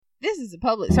This is a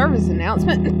public service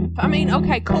announcement. I mean,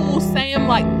 okay, cool. Sam,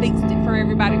 fixed it for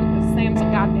everybody because Sam's a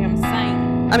goddamn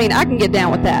saint. I mean, I can get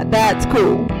down with that. That's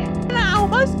cool. And I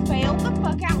almost fell the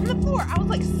fuck out on the floor. I was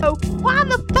like, so why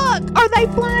the fuck are they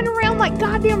flying around like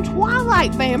goddamn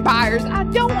Twilight vampires? I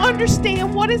don't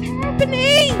understand what is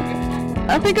happening.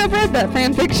 I think I've read that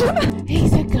fan fiction.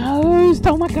 He's a ghost.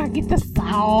 Oh my god, get the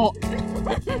salt.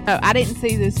 Oh, I didn't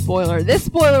see this spoiler. This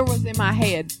spoiler was in my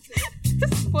head.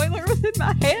 The spoiler was in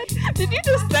my head? Did you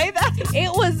just say that?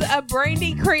 It was a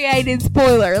Brandy created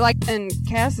spoiler. And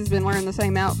Cass has been wearing the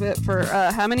same outfit for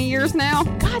how many years now?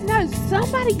 God knows,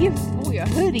 somebody give this boy a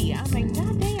hoodie. I mean,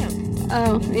 goddamn.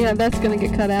 Oh, yeah, that's gonna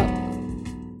get cut out.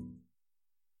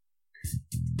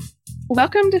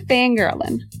 Welcome to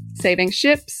Fangirlin', saving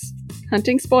ships,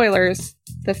 hunting spoilers,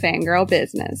 the fangirl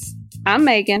business. I'm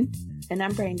Megan. And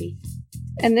I'm Brandy.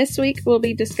 And this week we'll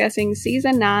be discussing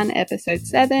Season 9, Episode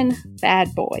 7,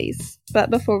 Bad Boys. But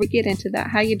before we get into that,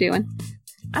 how you doing?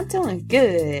 I'm doing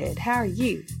good. How are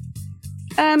you?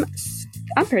 I'm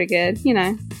pretty good, you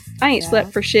know. I ain't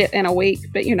slept for shit in a week,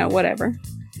 but you know, whatever.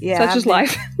 Yeah. Such is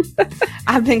life.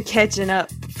 I've been catching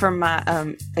up from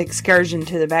my excursion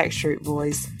to the Backstreet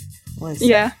Boys.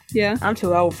 Listen, yeah. I'm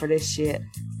too old for this shit.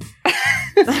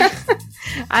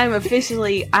 I'm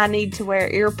officially, I need to wear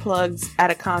earplugs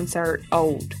at a concert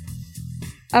old.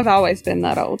 I've always been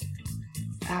that old.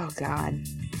 Oh, God.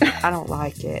 I don't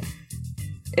like it.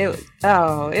 It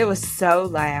was so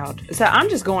loud. So I'm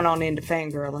just going on into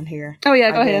fangirling here. Oh,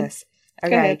 yeah, go ahead. Okay.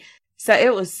 Go ahead. So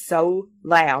it was so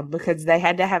loud because they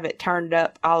had to have it turned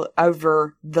up all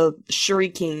over the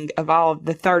shrieking of all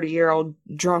the 30-year-old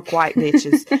drunk white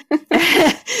bitches.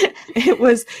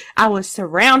 I was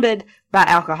surrounded by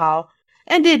alcohol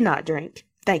and did not drink.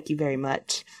 Thank you very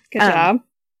much. Good job.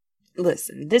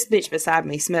 Listen, this bitch beside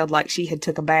me smelled like she had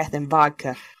took a bath in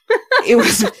vodka. It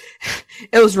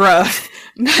was rough.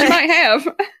 She might have.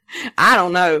 I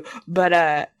don't know,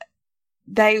 but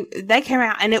they came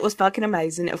out and it was fucking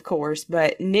amazing, of course.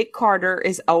 But Nick Carter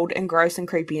is old and gross and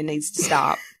creepy and needs to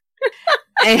stop.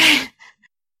 And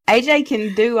AJ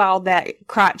can do all that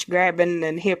crotch grabbing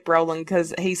and hip rolling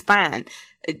because he's fine.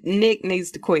 Nick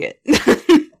needs to quit.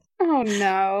 Oh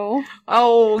no!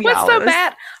 Oh, what's so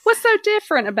bad? What's so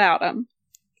different about him?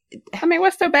 I mean,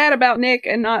 what's so bad about Nick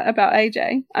and not about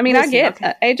AJ? I mean, listen, I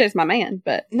get AJ's my man,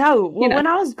 but no. Well, when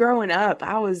I was growing up,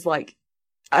 I was like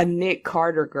a Nick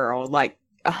Carter girl, like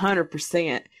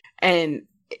 100%, and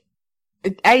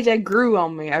AJ grew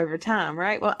on me over time,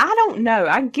 right? Well, I don't know.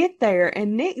 I get there,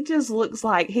 and Nick just looks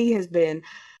like he has been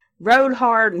rode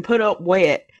hard and put up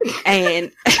wet,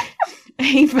 and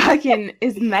he fucking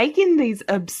is making these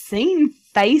obscene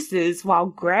faces while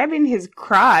grabbing his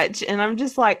crotch, and I'm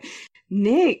just like,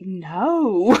 Nick,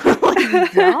 no,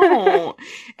 don't.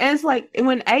 And it's like,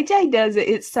 when AJ does it,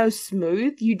 it's so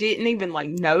smooth, you didn't even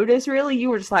notice really. You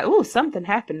were just like, oh, something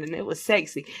happened and it was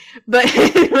sexy. But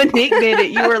when Nick did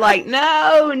it, you were like,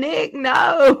 no, Nick,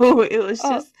 no. It was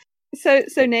just...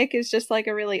 So Nick is just like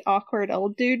a really awkward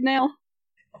old dude now?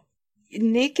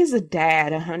 Nick is a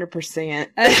dad,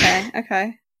 100%.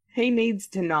 Okay. He needs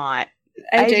to not.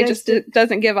 AJ just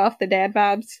doesn't give off the dad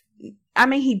vibes. I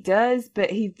mean, he does,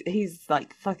 but he's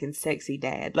like fucking sexy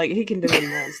dad. Like, he can do what he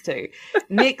wants to.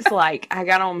 Nick's like, I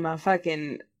got on my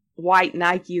fucking white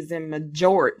Nikes and my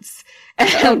jorts, and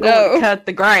I'm going to cut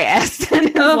the grass. And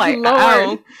it's like,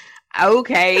 Lord. Oh,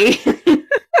 okay.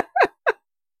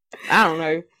 I don't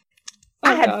know.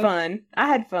 I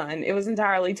had fun. It was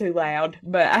entirely too loud,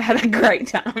 but I had a great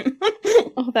time.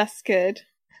 Oh, that's good.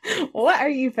 What are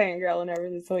you fangirling over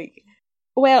this week?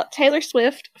 Well, Taylor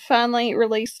Swift finally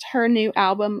released her new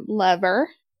album, Lover.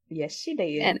 Yes, she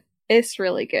did. And it's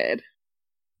really good.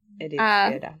 It is good.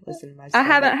 I listened to myself. I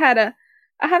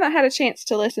haven't had a chance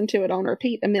to listen to it on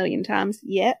repeat a million times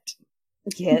yet.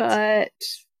 But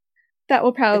that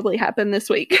will probably happen this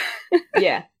week.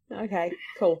 Yeah. Okay,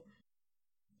 cool.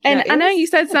 And I know you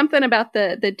said something about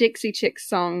the Dixie Chicks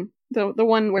song, the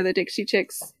one where the Dixie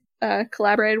Chicks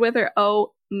collaborated with her.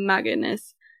 Oh my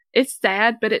goodness. It's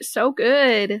sad, but it's so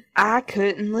good. I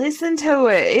couldn't listen to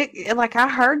it. I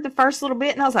heard the first little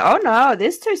bit and I was like, oh no,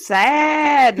 this is too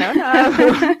sad. No.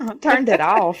 I turned it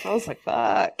off. I was like,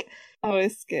 fuck. Oh,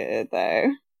 it's good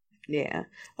though. Yeah.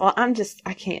 Well,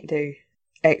 I can't do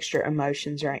extra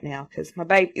emotions right now because my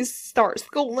babies start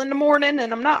school in the morning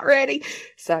and I'm not ready.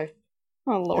 So.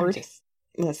 Oh, Lord.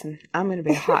 Listen, I'm going to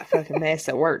be a hot fucking mess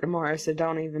at work tomorrow, so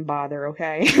don't even bother,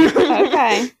 okay?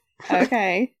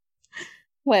 Okay.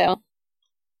 Well,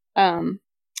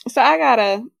 so I got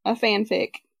a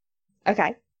fanfic.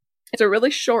 Okay. It's a really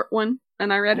short one,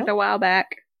 and I read it a while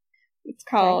back. It's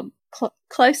called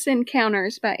Close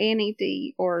Encounters by Annie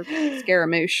D. or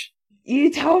Scaramouche.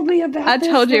 You told me about I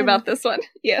told you about this one.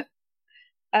 Yeah.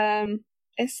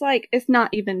 It's not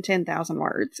even 10,000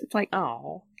 words. It's like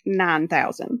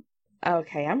 9,000.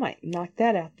 Okay, I might knock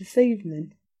that out this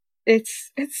evening.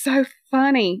 It's so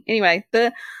funny. Anyway,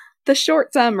 the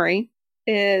short summary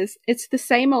is it's the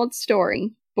same old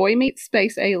story. Boy meets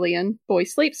space alien. Boy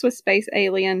sleeps with space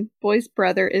alien. Boy's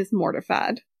brother is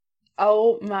mortified.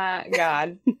 Oh my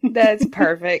God. That's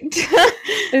perfect.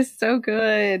 It's so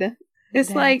good.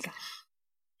 It's like,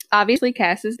 obviously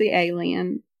Cass is the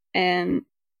alien and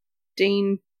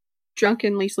Dean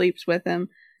drunkenly sleeps with him.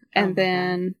 And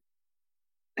then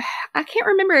I can't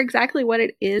remember exactly what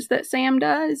it is that Sam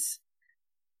does,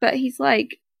 but he's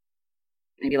like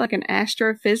maybe like an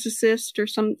astrophysicist or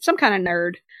some kind of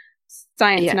nerd,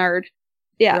 science nerd.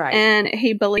 Yeah. Right. And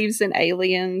he believes in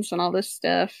aliens and all this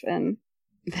stuff. And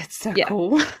that's so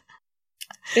cool.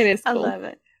 It is cool. I love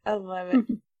it. I love it.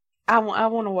 I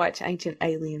want to watch Ancient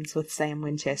Aliens with Sam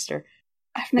Winchester.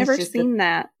 I've never seen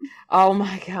that. Oh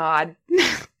my God.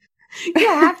 You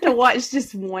have to watch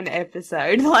just one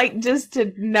episode, like just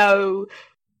to know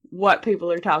what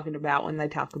people are talking about when they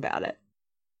talk about it.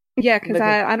 Yeah, because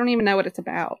I don't even know what it's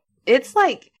about. It's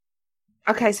like,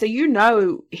 okay, so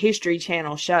History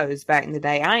Channel shows back in the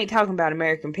day. I ain't talking about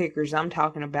American Pickers. I'm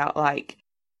talking about like,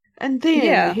 and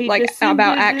then he like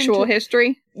about actual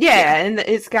history. Yeah, and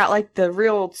it's got like the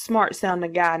real smart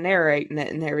sounding guy narrating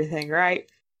it and everything, right?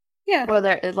 Yeah. Well,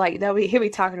 he'll be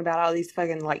talking about all these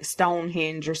fucking like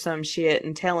Stonehenge or some shit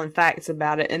and telling facts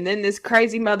about it, and then this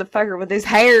crazy motherfucker with his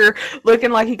hair looking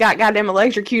like he got goddamn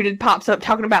electrocuted pops up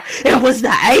talking about it was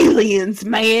the aliens,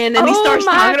 man, and he starts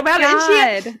talking about it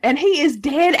and shit, and he is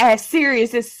dead ass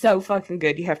serious. It's so fucking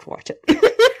good. You have to watch it.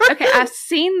 Okay, I've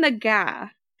seen the guy.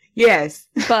 Yes,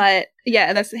 but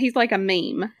yeah, he's like a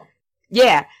meme.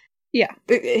 Yeah, yeah.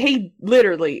 He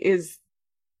literally is.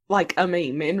 Like a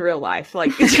meme in real life,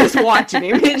 like just watching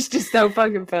him, it's just so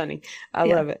fucking funny. I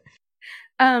love it.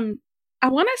 I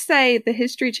want to say the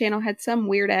History Channel had some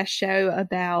weird ass show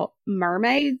about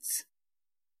mermaids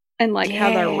and like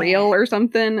how they're real or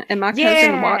something. And my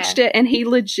cousin watched it, and he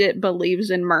legit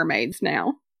believes in mermaids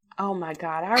now. Oh my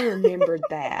God, I remembered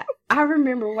that. I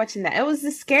remember watching that. It was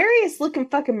the scariest looking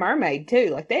fucking mermaid too.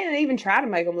 Like they didn't even try to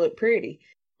make them look pretty.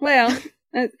 Well.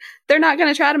 They're not going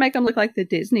to try to make them look like the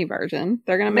Disney version.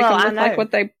 They're going to make them look like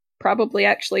what they probably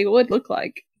actually would look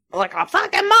like. Like a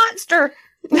fucking monster.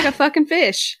 Like a fucking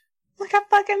fish. Like a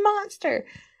fucking monster.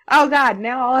 Oh God,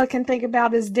 now all I can think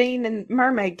about is Dean and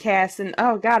Mermaid Cass, and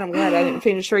oh God, I'm glad I didn't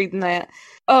finish reading that.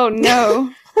 Oh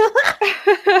no.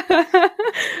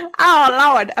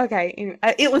 Oh Lord. Okay,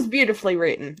 anyway, it was beautifully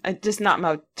written. Just not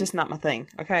my thing.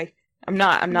 Okay, I'm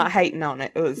not hating on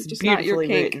it. It was just beautifully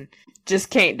written. Just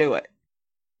can't do it.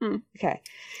 Okay.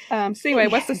 So anyway,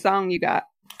 what's the song you got?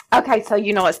 Okay, so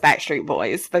it's Backstreet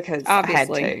Boys because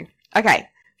obviously. I had to. Okay,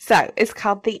 so it's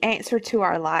called The Answer to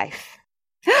Our Life.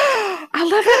 I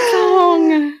love that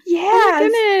song. Yes. Oh my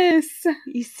goodness.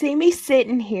 You see me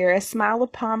sitting here, a smile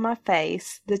upon my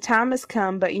face. The time has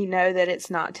come, but you know that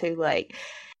it's not too late.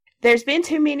 There's been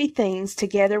too many things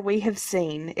together we have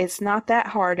seen. It's not that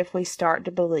hard if we start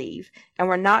to believe. And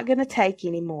we're not going to take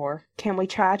any more. Can we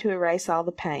try to erase all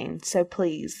the pain? So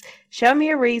please, show me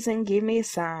a reason, give me a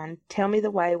sign. Tell me the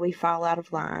way we fall out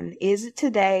of line. Is it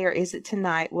today or is it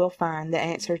tonight? We'll find the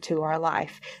answer to our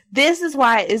life. This is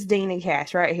why it is Dean and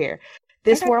Cass right here.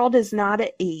 This world is not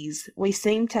at ease. We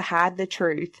seem to hide the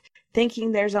truth,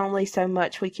 thinking there's only so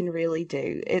much we can really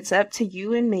do. It's up to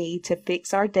you and me to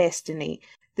fix our destiny.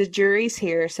 The jury's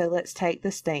here, so let's take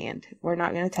the stand. We're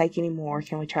not going to take any more.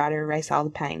 Can we try to erase all the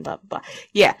pain? Blah, blah, blah.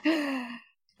 Yeah.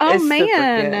 Oh, it's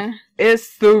man. It's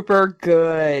super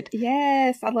good.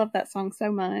 Yes, I love that song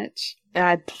so much.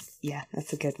 Yeah,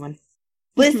 that's a good one.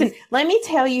 Listen, let me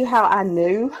tell you how I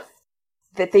knew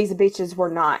that these bitches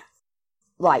were not,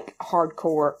 like,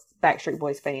 hardcore Backstreet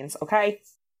Boys fans, okay?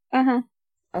 Uh-huh.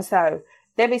 So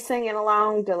they'd be singing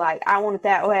along to like "I Want It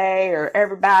That Way" or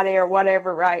 "Everybody" or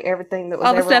whatever, right? Everything that was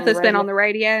all the stuff that's been on the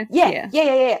radio. Yeah.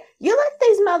 You let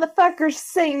these motherfuckers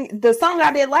sing the song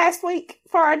I did last week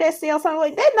for our Destiny song.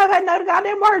 Like they didn't know the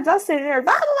goddamn words. I was sitting there,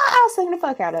 blah, blah, blah, I was singing the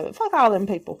fuck out of it. Fuck all them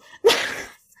people.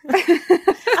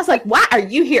 I was like, why are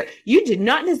you here? You did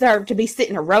not deserve to be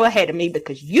sitting a row ahead of me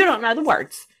because you don't know the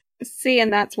words. See,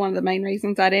 and that's one of the main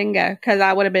reasons I didn't go, because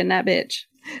I would have been that bitch.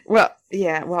 Well,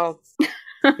 yeah,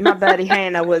 my buddy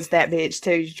Hannah was that bitch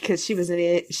too, because she was an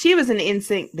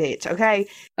NSYNC bitch. Okay.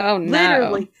 Oh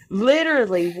no!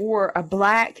 Literally wore a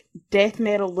black death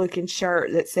metal looking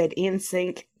shirt that said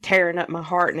NSYNC, tearing up my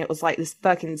heart, and it was like this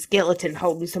fucking skeleton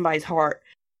holding somebody's heart.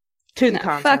 to the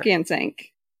concert. Fuck NSYNC.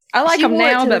 I like them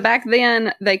now, but back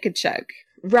then they could choke.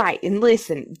 Right, and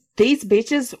listen, these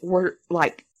bitches were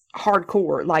like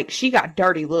hardcore. Like, she got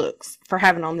dirty looks for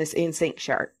having on this NSYNC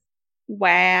shirt.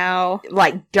 Wow.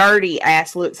 Like, dirty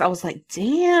ass looks. I was like,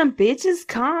 damn, bitches,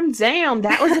 calm down.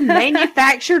 That was a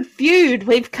manufactured feud.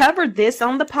 We've covered this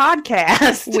on the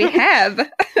podcast. We have.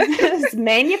 It's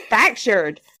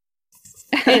manufactured.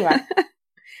 Anyway.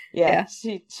 Yeah.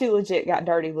 She legit got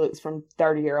dirty looks from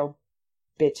 30-year-old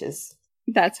bitches.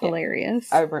 That's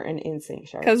hilarious. Over an NSYNC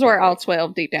shirt. Because we're all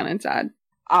 12 deep down inside.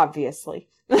 Obviously.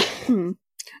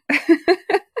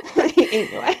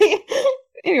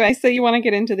 Anyway, so you want to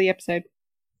get into the episode?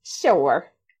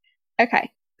 Sure.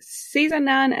 Okay. Season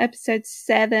 9, Episode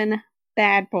 7,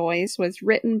 Bad Boys, was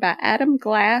written by Adam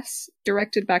Glass,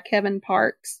 directed by Kevin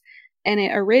Parks, and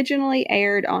it originally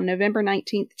aired on November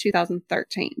 19th,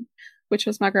 2013, which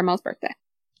was my grandma's birthday.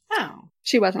 Oh.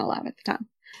 She wasn't alive at the time.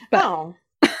 But well,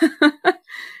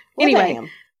 anyway, damn.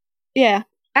 Yeah.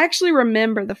 I actually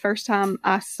remember the first time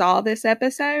I saw this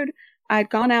episode, I'd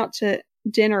gone out to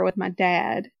dinner with my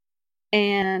dad,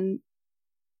 and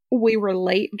we were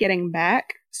late getting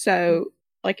back. So,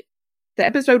 like, the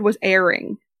episode was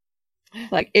airing.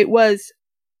 Like, it was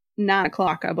 9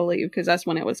 o'clock, I believe, because that's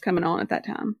when it was coming on at that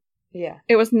time. Yeah.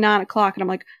 It was 9 o'clock, and I'm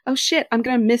like, oh shit, I'm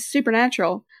going to miss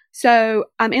Supernatural. So,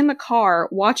 I'm in the car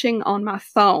watching on my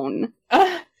phone,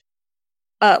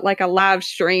 like a live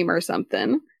stream or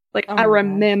something. Like, I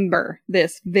remember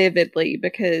this vividly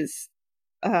because,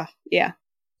 yeah.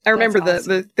 I remember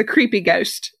the creepy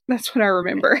ghost. That's what I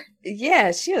remember.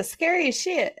 Yeah, she was scary as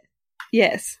shit.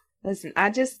 Yes. Listen,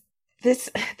 this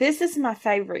is my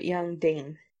favorite young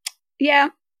Dean. Yeah,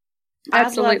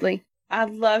 absolutely. I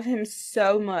love him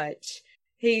so much.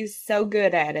 He's so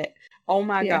good at it. Oh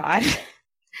my God.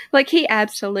 Like, he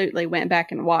absolutely went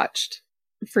back and watched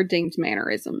for Dean's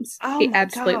mannerisms. Oh he my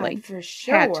absolutely God, for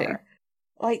sure. had to.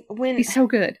 Like, when he's so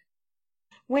good.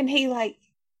 When he, like,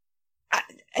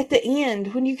 at the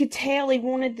end, when you could tell he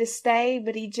wanted to stay,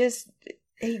 but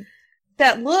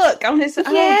that look on his, yes.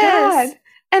 Oh God.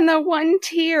 And the one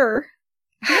tear.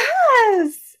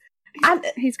 Yes.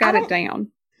 He's got it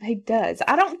down. He does.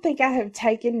 I don't think I have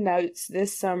taken notes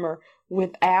this summer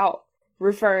without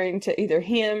referring to either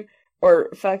him or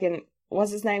fucking,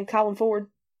 what's his name? Colin Ford?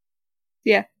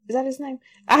 Yeah. Is that his name?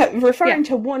 Referring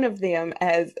to one of them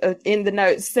as in the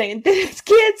notes saying, this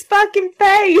kid's fucking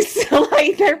face.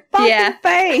 Like, their fucking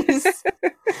face.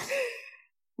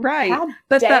 Right. How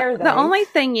but dare the only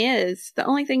thing is,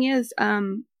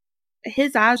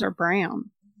 his eyes are brown.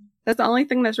 That's the only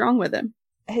thing that's wrong with him.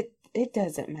 It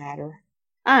doesn't matter.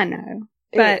 I know.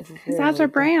 But his eyes are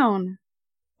brown.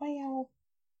 Well,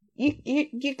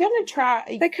 you're gonna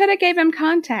try. They could have gave him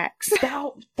contacts.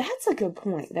 That's a good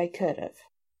point. They could have.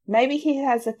 Maybe he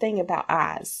has a thing about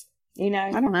eyes. You know?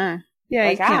 I don't know. Yeah,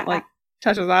 like, he can't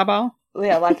touch his eyeball.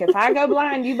 Yeah, like if I go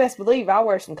blind, you best believe I'll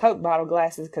wear some Coke bottle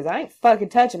glasses because I ain't fucking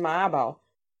touching my eyeball.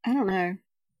 I don't know.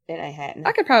 It ain't happening.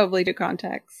 I could probably do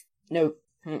contacts. Nope.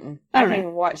 I can't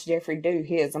even watch Jeffrey do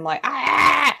his. I'm like,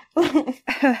 ah!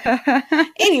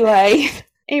 Anyway,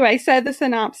 so the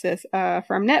synopsis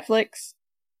from Netflix.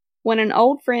 When an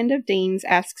old friend of Dean's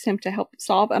asks him to help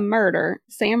solve a murder,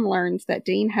 Sam learns that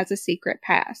Dean has a secret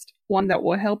past, one that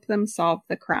will help them solve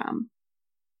the crime.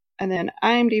 And then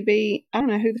IMDb, I don't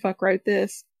know who the fuck wrote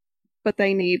this, but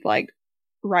they need, like,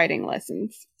 writing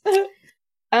lessons.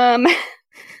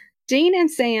 Dean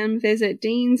and Sam visit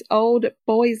Dean's old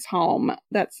boys' home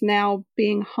that's now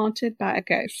being haunted by a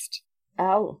ghost.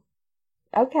 Oh,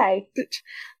 okay.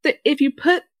 If you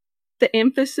put the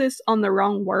emphasis on the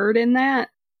wrong word in that,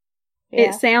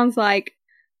 it sounds like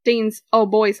Dean's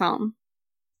old boys' home.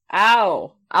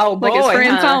 Oh boy. Like his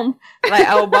friend's home. Like,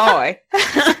 oh boy.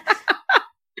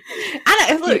 I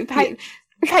know, look,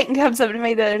 Peyton comes up to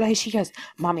me the other day. She goes,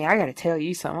 Mommy, I gotta tell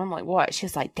you something. I'm like, what?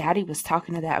 She's like, Daddy was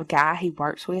talking to that guy he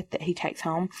works with that he takes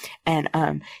home, and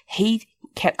he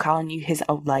kept calling you his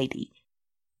old lady.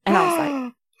 And I was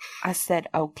like, I said,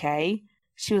 okay.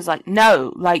 She was like,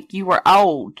 no, like you were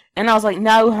old. And I was like,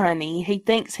 no, honey. He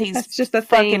thinks that's just a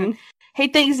thing. He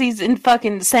thinks he's in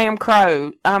fucking Sam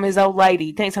Crow. I'm his old lady.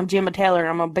 He thinks I'm Gemma Taylor and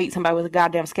I'm going to beat somebody with a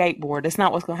goddamn skateboard. That's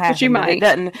not what's going to happen. But you might.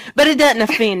 But it doesn't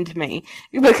offend me.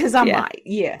 Because I might.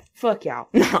 Yeah. Fuck y'all.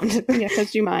 No, yeah,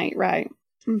 because you might. Right.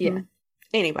 Mm-hmm. Yeah.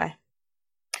 Anyway.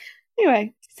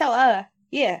 So,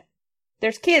 yeah.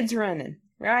 There's kids running,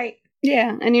 right?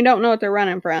 Yeah, and you don't know what they're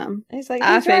running from. It's like,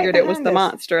 I figured it was the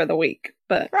monster of the week,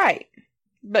 but... Right.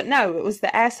 But no, it was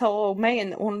the asshole old man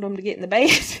that wanted them to get in the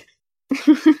bed.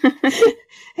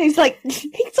 he's like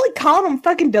calling them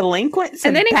fucking delinquents,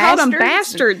 and then he called them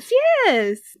bastards.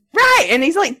 Yes, Right, and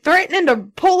he's like threatening to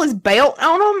pull his belt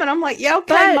on him, and I'm like, yeah,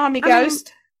 okay, mommy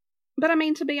ghost. But I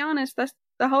mean, to be honest, that's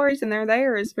the whole reason they're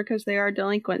there is because they are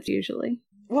delinquents usually.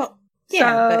 Well,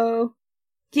 yeah, so,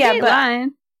 but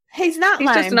lying. He's not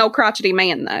lying. He's just an old crotchety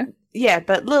man, though. Yeah,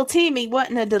 but little Timmy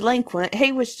wasn't a delinquent.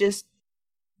 He was just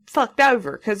fucked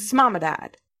over because his mama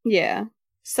died. Yeah.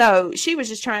 So she was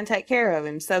just trying to take care of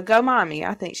him. So go mommy.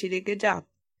 I think she did a good job.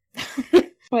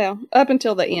 Well, up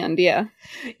until the end, yeah.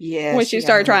 Yeah. When she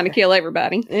started trying to kill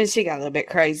everybody. And she got a little bit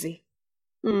crazy.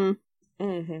 Mm-hmm.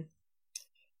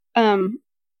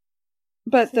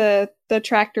 But the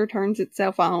tractor turns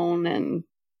itself on and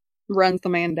runs the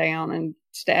man down and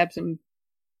stabs him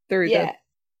through the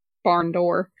barn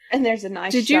door. And there's a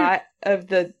nice shot of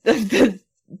the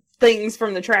things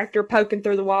from the tractor poking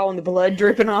through the wall and the blood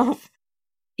dripping off.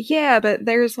 Yeah, but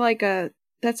there's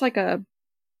that's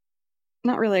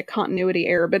not really a continuity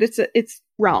error, but it's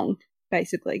wrong,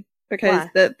 basically. Because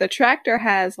the tractor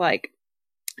has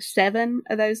 7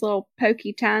 of those little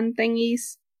pokey tine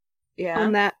thingies. Yeah.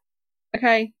 On that.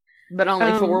 Okay. But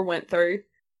only 4 went through.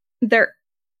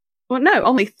 Well, no,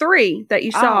 only 3 that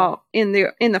you saw in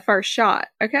the first shot.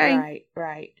 Okay.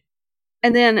 Right.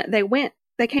 And then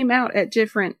they came out at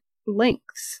different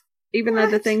lengths, even though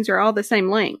the things are all the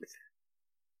same length.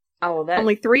 Oh, that.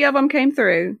 Only 3 of them came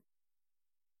through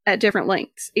at different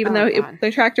lengths, even though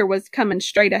the tractor was coming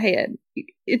straight ahead.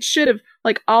 It should have,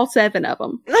 all 7 of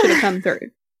them should have come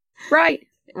through. Right.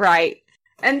 Right.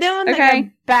 And then when they go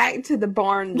back to the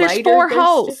barn there's later... There's 4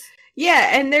 holes.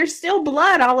 And there's still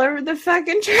blood all over the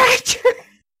fucking tractor.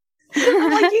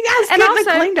 I'm like, you guys couldn't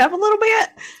have cleaned up a little bit?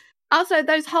 Also,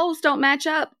 those holes don't match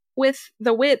up with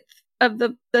the width of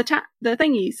the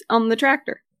thingies on the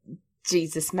tractor.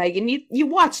 Jesus, Megan, you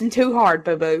watching too hard,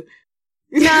 boo-boo.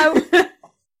 No.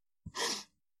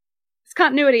 It's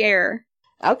continuity error.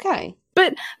 Okay.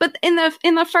 But in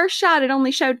the first shot, it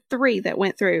only showed 3 that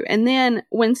went through, and then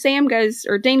when Dean goes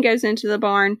into the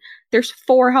barn, there's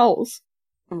 4 holes.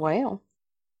 Well,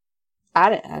 I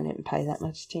didn't pay that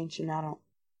much attention.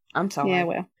 I'm sorry. Yeah,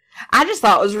 well, I just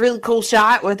thought it was a really cool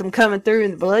shot with them coming through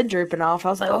and the blood dripping off. I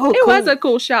was like, oh, it was a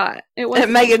cool shot. It was.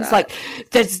 And Megan's like,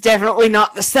 that's definitely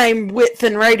not the same width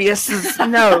and radius.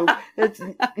 No,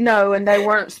 no, and they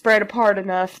weren't spread apart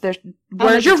enough.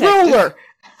 Where's your ruler?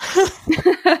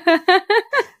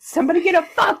 Somebody get a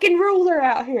fucking ruler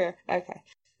out here. Okay.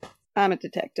 I'm a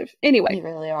detective. Anyway. You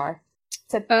really are.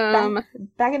 So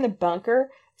back in the bunker,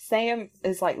 Sam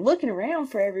is looking around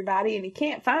for everybody and he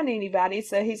can't find anybody.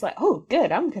 So he's like, oh,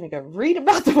 good. I'm going to go read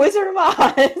about the Wizard of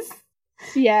Oz.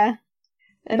 Yeah.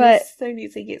 And but as soon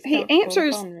as he gets he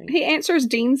answers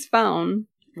Dean's phone.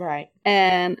 Right.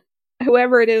 And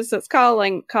whoever it is that's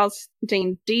calling calls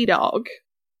Dean D-Dog.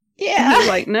 Yeah. And he's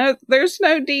like, no, there's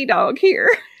no D-Dog here.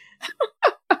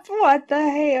 What the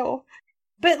hell?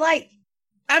 But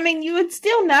you would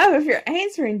still know if you're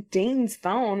answering Dean's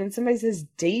phone and somebody says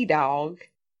D-Dog.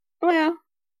 Well,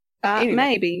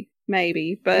 anyway.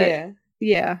 maybe, but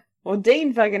yeah. Well,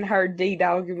 Dean fucking heard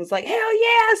D-Dog and was like, hell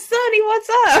yeah, Sonny, what's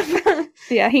up?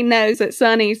 Yeah, he knows that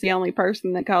Sonny's the only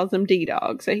person that calls him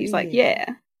D-Dog, so he's like, yeah.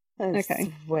 That's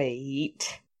okay.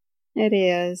 Sweet. It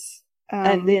is.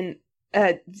 And then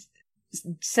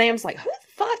Sam's like, who the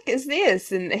fuck is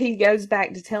this? And he goes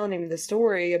back to telling him the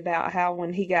story about how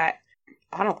when he got,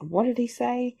 what did he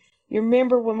say? You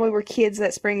remember when we were kids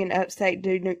that spring in upstate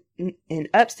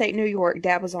New York,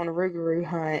 Dad was on a Rougarou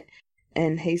hunt,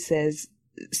 and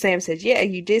Sam says, yeah,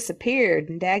 you disappeared,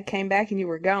 and Dad came back and you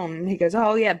were gone. And he goes,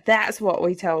 oh yeah, that's what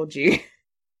we told you.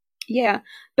 Yeah,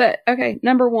 but, okay,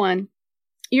 number 1.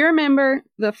 You remember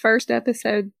the first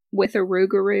episode with a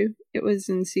Rougarou? It was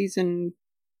in season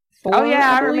 4, Oh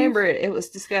yeah, I remember it. It was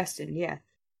disgusting, yeah.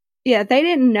 Yeah, they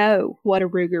didn't know what a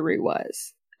Rougarou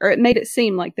was. Or it made it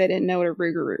seem like they didn't know what a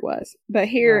Rougarou was. But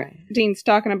here, Dean's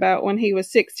talking about when he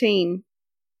was 16,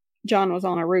 John was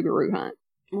on a Rougarou hunt.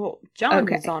 Well, John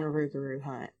was on a Rougarou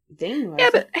hunt. Dean was.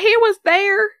 Yeah, but he was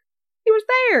there. He was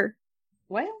there.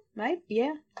 Well, maybe,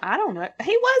 yeah. I don't know.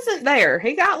 He wasn't there.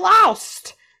 He got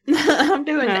lost. I'm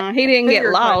doing that. He didn't get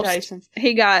lost.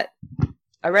 He got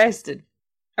arrested.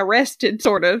 Arrested,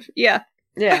 sort of. Yeah.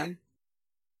 Yeah. And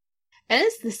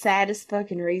it's the saddest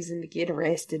fucking reason to get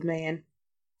arrested, man.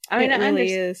 I mean, it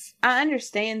really is. I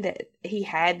understand that he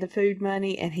had the food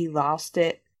money and he lost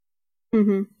it.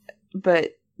 Mm-hmm.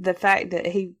 But the fact that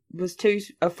he was too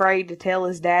afraid to tell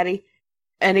his daddy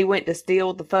and he went to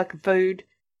steal the fucking food.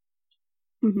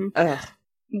 Mm-hmm. Ugh.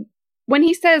 When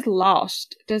he says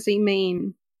lost, does he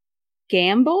mean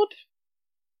gambled?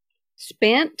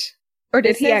 Spent? Or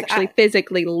did he actually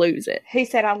physically lose it? He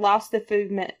said, I lost the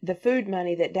food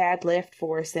money that Dad left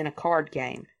for us in a card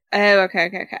game. Oh,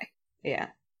 okay. Yeah.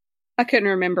 I couldn't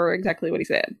remember exactly what he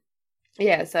said.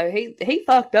 Yeah, so he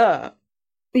fucked up.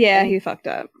 Yeah, he fucked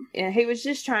up. Yeah, he was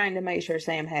just trying to make sure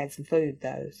Sam had some food,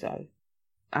 though, so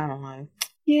I don't know.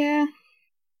 Yeah.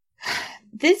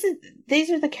 These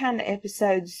are the kind of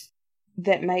episodes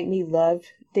that make me love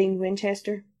Dean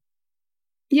Winchester.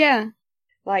 Yeah.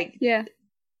 Like, yeah.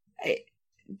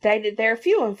 They're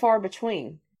few and far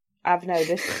between, I've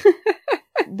noticed.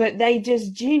 But they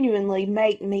just genuinely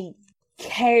make me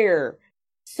care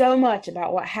so much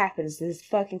about what happens to this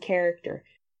fucking character.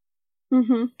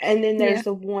 Mm-hmm. And then there's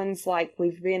the ones like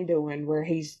we've been doing where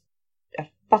he's a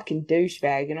fucking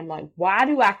douchebag, and I'm like, why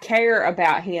do I care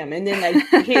about him? And then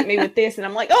they hit me with this, and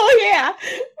I'm like, oh yeah,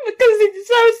 because he's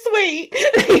so sweet.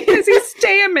 Because he's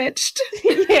damaged.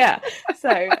 Yeah.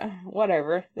 So,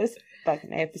 whatever. This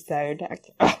fucking episode,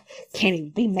 I can't even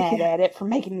be mad at it for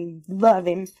making me love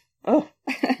him.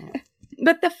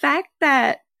 But the fact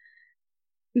that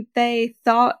they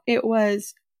thought it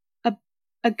was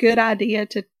a good idea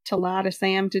to lie to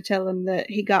Sam to tell him that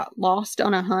he got lost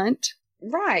on a hunt.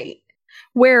 Right.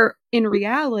 Where in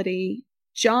reality,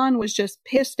 John was just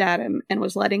pissed at him and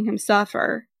was letting him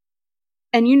suffer.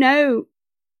 And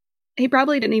he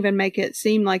probably didn't even make it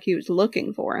seem like he was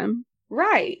looking for him.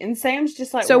 Right. And Sam's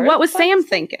just like, so what was Sam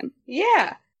thinking?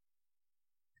 Yeah.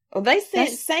 Well, they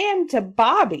sent Sam to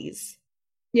Bobby's.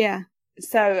 Yeah.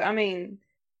 So, I mean,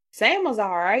 Sam was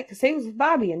alright because he was with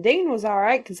Bobby, and Dean was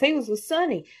alright because he was with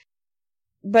Sonny.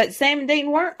 But Sam and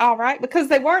Dean weren't alright because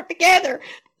they weren't together.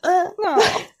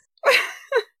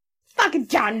 Fucking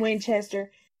John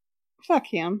Winchester. Fuck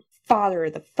him. Father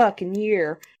of the fucking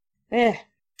year.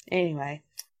 Anyway.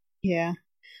 Yeah.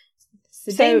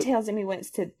 So Dean tells him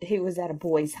he was at a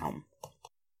boys' home.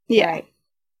 Yeah. Right?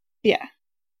 Yeah.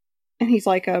 And he's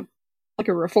like a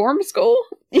reform school?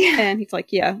 Yeah. And he's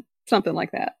like, yeah, something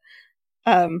like that.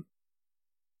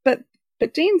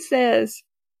 But Dean says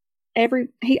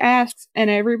he asks,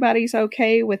 and everybody's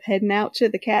okay with heading out to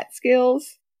the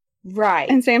Catskills. Right.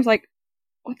 And Sam's like,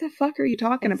 what the fuck are you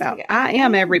talking about? Like, I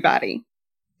am everybody.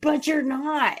 But you're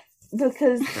not,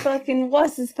 because fucking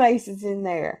what's his face is in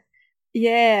there.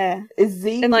 Yeah.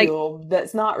 Ezekiel. And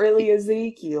that's not really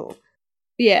Ezekiel.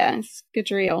 Yeah, it's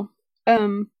Gadriel.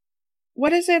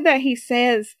 What is it that he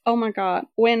says? Oh my god.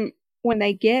 When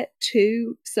they get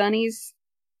to Sonny's,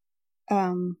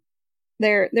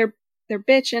 they're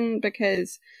bitching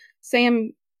because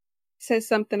Sam says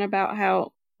something about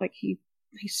how like he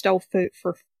stole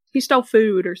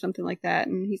food or something like that,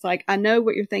 and he's like, I know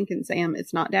what you're thinking, Sam.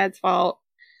 It's not Dad's fault.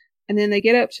 And then they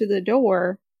get up to the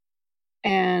door,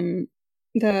 and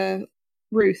the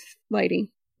Ruth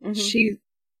lady, mm-hmm.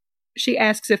 she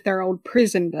asks if they're old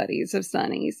prison buddies of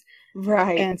Sonny's.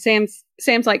 Right. And Sam's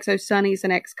like, so Sonny's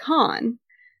an ex-con.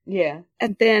 Yeah.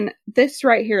 And then this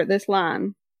right here, this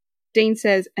line, Dean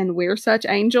says, and we're such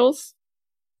angels.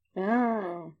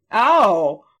 Oh.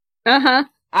 Oh. Uh-huh.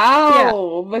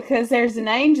 Oh, yeah. Because there's an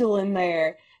angel in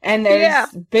there. And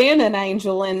there's been an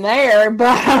angel in there.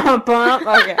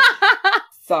 Okay.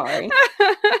 Sorry.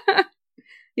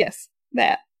 Yes,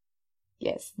 that.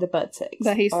 Yes, the butt sex.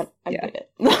 But he's, I get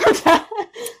it.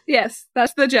 Yes,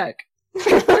 that's the joke.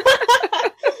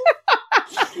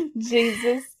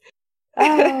 Jesus.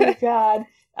 Oh, God.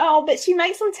 Oh, but she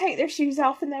makes them take their shoes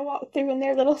off and they walk through in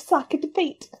their little socket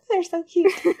feet. They're so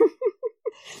cute.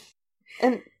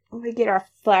 And we get our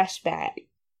flashback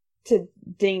to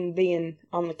Dean being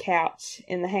on the couch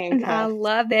in the handcuffs. I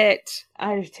love it.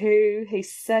 I do too.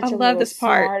 He's such a little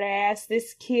smart ass.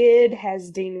 This kid has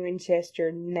Dean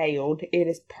Winchester nailed. It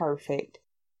is perfect.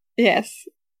 Yes.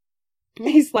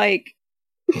 He's like,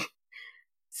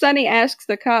 Sonny asks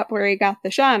the cop where he got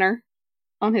the shiner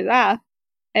on his eye,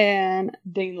 and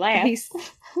Dean laughs.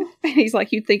 He's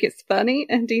like, you think it's funny?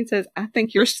 And Dean says, I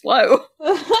think you're slow.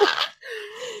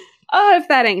 Oh, if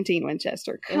that ain't Dean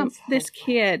Winchester. This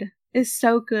kid is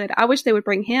so good. I wish they would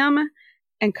bring him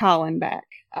and Colin back.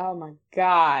 Oh my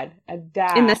God. I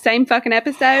died. In the same fucking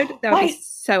episode? That would be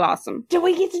so awesome. Do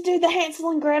we get to do the Hansel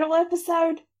and Gretel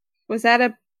episode? Was that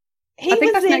I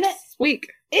think that's next week.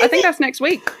 I think that's next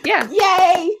week. Yeah.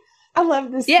 Yay! I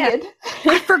love this kid.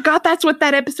 I forgot that's what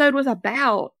that episode was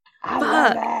about. I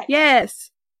love that.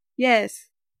 Yes.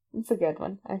 It's a good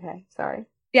one. Okay, sorry.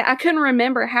 Yeah, I couldn't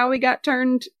remember how he got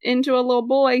turned into a little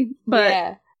boy,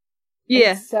 but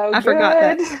yeah, so I forgot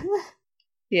that.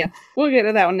 Yeah, we'll get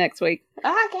to that one next week.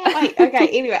 I can't wait. Okay,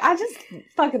 anyway, I just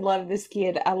fucking love this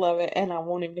kid. I love it, and I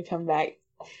want him to come back.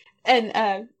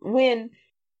 And when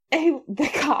the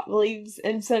cop leaves,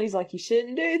 and Sonny's like, you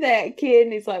shouldn't do that, kid.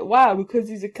 And he's like, why? Because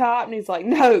he's a cop? And he's like,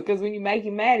 no, because when you make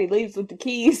him mad, he leaves with the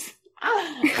keys.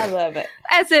 I love it.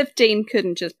 As if Dean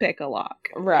couldn't just pick a lock.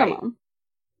 Right. Come on.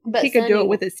 But he could do it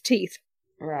with his teeth.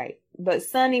 Right. But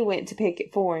Sonny went to pick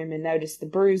it for him and noticed the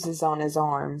bruises on his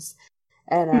arms.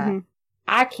 And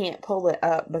I can't pull it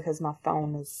up because my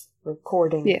phone is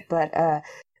recording. Yeah. But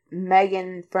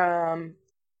Megan from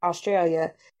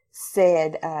Australia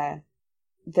said that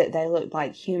they looked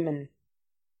like human,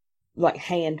 like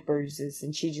hand bruises,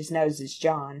 and she just knows it's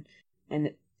John.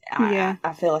 And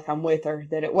I feel like I'm with her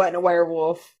that it wasn't a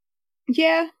werewolf.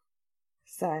 Yeah.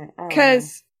 So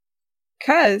because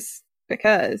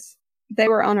they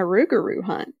were on a Rougarou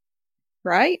hunt,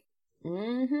 right?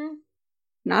 Mm-hmm.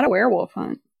 Not a werewolf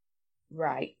hunt.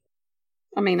 Right.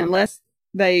 I mean, unless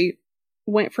they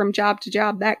went from job to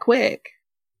job that quick.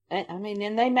 I mean,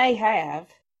 and they may have.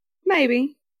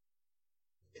 Maybe.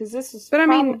 Because this was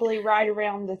probably right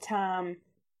around the time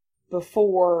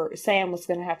before Sam was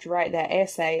going to have to write that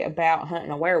essay about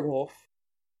hunting a werewolf.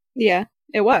 Yeah,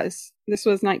 it was. This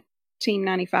was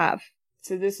 1995.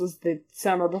 So this was the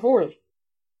summer before.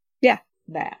 Yeah.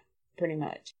 That, pretty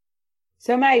much.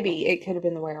 So maybe it could have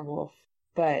been the werewolf.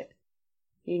 But,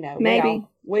 you know, maybe.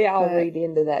 we all read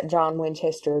into that John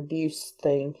Winchester abuse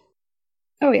thing.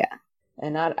 Oh, yeah.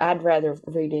 And I'd rather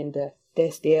read into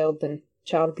Destiel than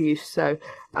child abuse, so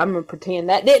I'm going to pretend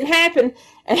that didn't happen.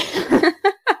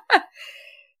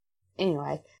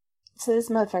 Anyway, so this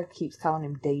motherfucker keeps calling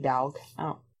him D-Dog.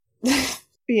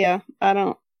 Yeah, I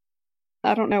don't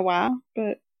know why,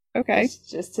 but okay. It's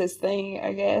just his thing,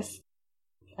 I guess.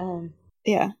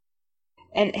 Yeah.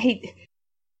 And he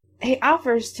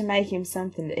offers to make him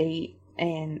something to eat,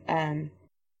 and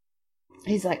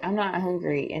he's like, I'm not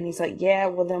hungry. And he's like, yeah,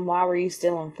 well then why were you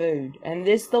stealing food? And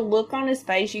this, the look on his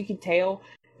face, you could tell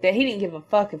that he didn't give a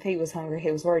fuck if he was hungry.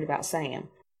 He was worried about Sam.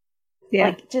 Yeah.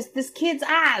 Like, just this kid's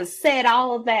eyes said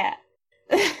all of that.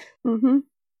 Mm-hmm.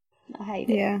 I hate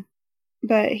it. Yeah.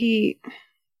 But he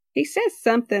says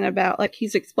something about, like,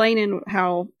 he's explaining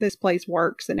how this place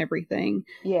works and everything.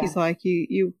 Yeah. He's like,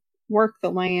 you work the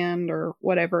land or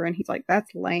whatever. And he's like, that's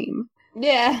lame.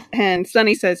 Yeah. And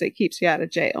Sonny says it keeps you out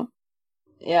of jail.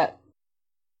 Yeah.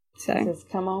 So. He says,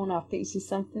 come on, I'll fix you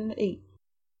something to eat.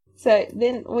 So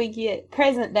then we get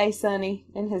present day Sonny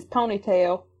in his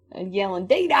ponytail and yelling,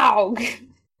 D-Dog!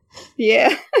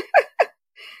 Yeah.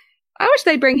 I wish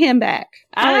they'd bring him back.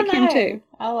 I like him too.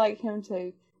 I like him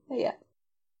too. Yeah.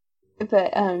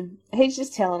 But he's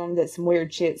just telling them that some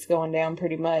weird shit's going down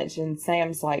pretty much, and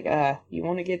Sam's like, you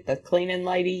want to get the cleaning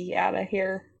lady out of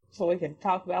here so we can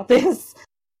talk about this?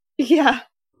 Yeah.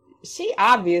 She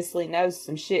obviously knows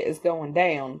some shit is going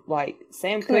down. Like,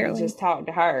 Sam could have just talked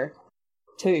to her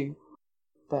too.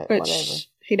 But which whatever.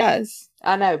 He does.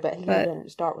 I know, but he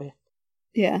didn't start with.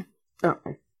 Yeah.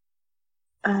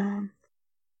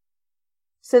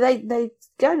 So they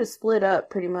go to split up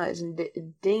pretty much, and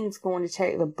Dean's going to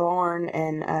check the barn,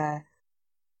 and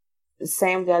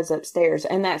Sam goes upstairs,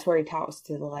 and that's where he talks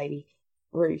to the lady,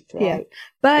 Ruth, right? Yeah.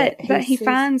 But he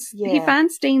finds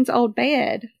Dean's old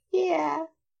bed. Yeah.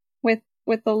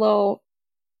 With the little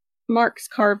marks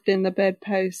carved in the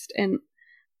bedpost, and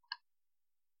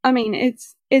I mean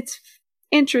it's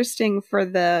interesting for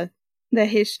the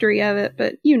history of it,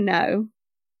 but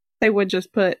they would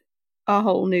just put a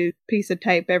whole new piece of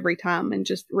tape every time and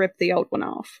just rip the old one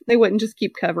off. They wouldn't just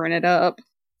keep covering it up.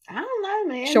 I don't know,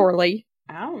 man. Surely.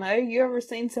 I don't know. You ever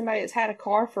seen somebody that's had a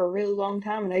car for a really long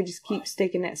time and they just keep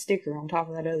sticking that sticker on top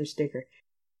of that other sticker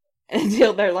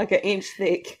until they're like an inch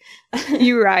thick?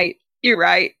 You're right.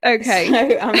 Okay.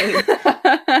 So, I mean,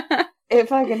 it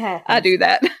fucking happens. I do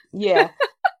that. Yeah.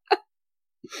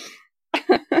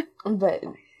 But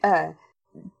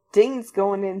Dean's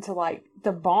going into like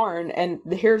the barn, and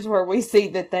here's where we see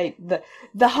that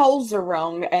the holes are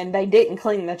wrong, and they didn't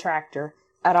clean the tractor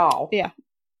at all. Yeah.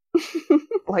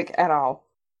 Like at all.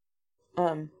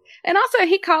 And also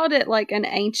he called it like an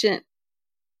ancient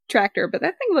tractor, but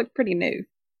that thing looked pretty new.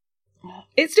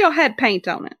 It still had paint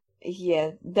on it.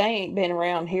 Yeah, they ain't been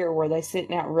around here where they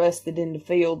sitting out rusted in the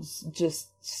fields, just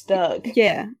stuck.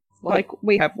 Yeah, like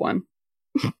we have one.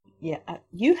 Yeah,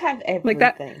 you have everything.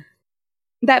 Like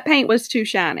that paint was too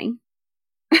shiny.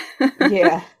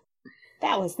 Yeah,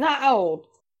 that was not old.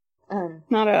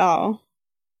 Not at all.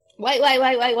 Wait.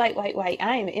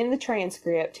 I am in the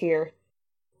transcript here.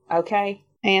 Okay?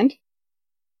 And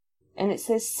it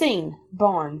says, scene,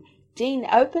 barn. Dean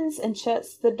opens and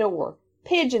shuts the door.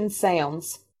 Pigeon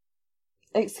sounds.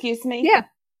 Excuse me?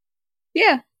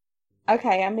 Yeah.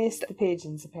 Okay, I missed the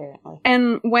pigeons, apparently.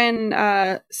 And when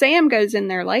Sam goes in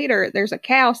there later, there's a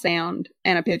cow sound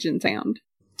and a pigeon sound.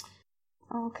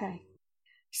 Okay.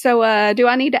 So, do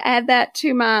I need to add that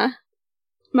to my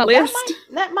my list.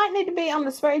 That might need to be on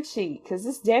the spreadsheet, because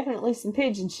there's definitely some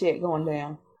pigeon shit going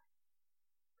down.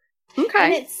 Okay.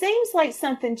 And it seems like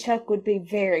something Chuck would be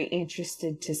very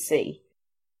interested to see.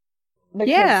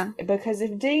 Because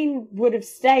if Dean would have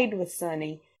stayed with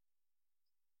Sonny,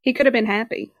 he could have been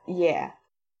happy. Yeah.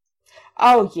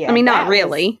 Oh, yeah. I mean, not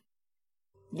really.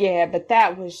 Yeah, but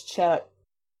that was Chuck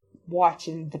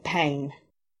watching the pain.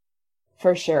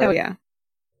 For sure. Oh, yeah.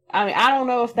 I mean, I don't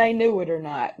know if they knew it or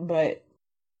not, but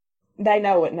they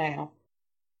know it now.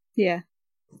 Yeah.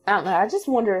 I don't know. I just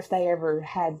wonder if they ever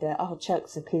had the,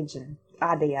 Chuck's a pigeon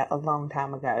idea a long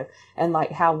time ago. And,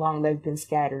 like, how long they've been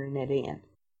scattering it in.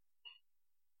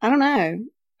 I don't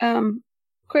know.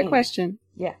 Quick question.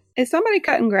 Yeah. Is somebody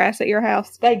cutting grass at your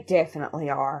house? They definitely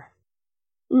are.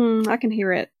 I can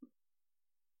hear it.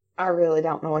 I really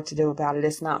don't know what to do about it.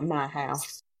 It's not my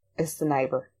house. It's the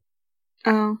neighbor.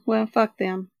 Oh, well, fuck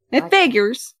them. It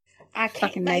figures. I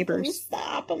can't fucking make neighbors. them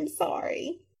stop. I'm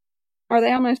sorry. Are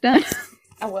they almost done?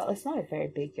 Oh, well, it's not a very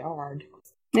big yard.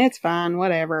 It's fine.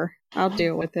 Whatever. I'll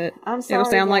deal with it. I'm sorry,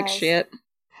 It'll sound guys. like shit.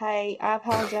 Hey, I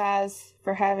apologize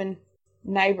for having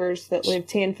neighbors that live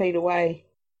 10 feet away.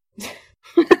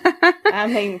 I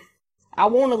mean, I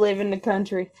want to live in the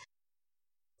country,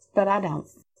 but I don't.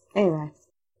 Anyway,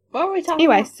 what were we talking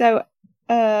about? So,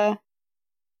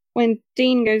 when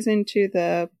Dean goes into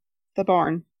the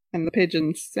barn and the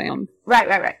pigeons sound.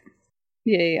 Right.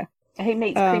 Yeah. He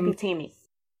meets Creepy Timmy.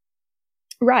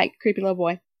 Right, creepy little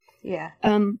boy. Yeah.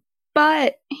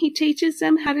 But he teaches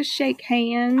them how to shake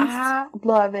hands. I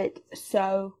love it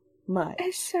so much.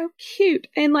 It's so cute.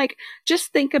 And, like,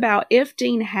 just think about if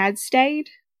Dean had stayed,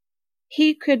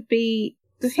 he could be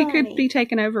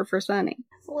taken over for Sonny.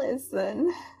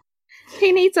 Listen.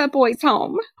 He needs a boys'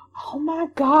 home. Oh my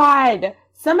God.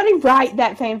 Somebody write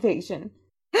that fan fiction.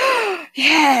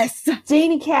 Yes.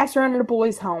 Dean and Cass running a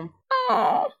boys' home.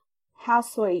 Oh. How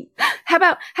sweet. How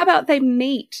about they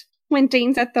meet when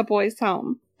Dean's at the boys'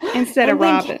 home instead of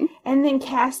Robin? And then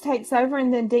Cass takes over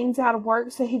and then Dean's out of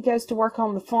work, so he goes to work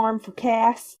on the farm for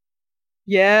Cass.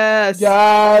 Yes.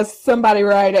 Yes. Somebody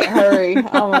write it. Hurry.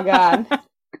 Oh my God.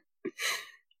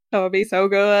 That would be so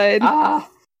good. I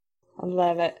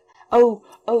love it.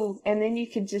 Oh, and then you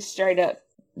could just straight up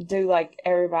do like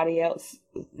everybody else.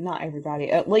 Not everybody.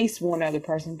 At least one other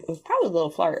person. It was probably a Little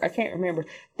Flirt. I can't remember.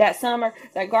 That summer,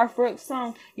 that Garth Brooks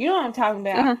song. You know what I'm talking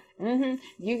about. Uh-huh.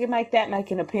 You can make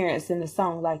an appearance in a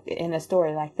song in a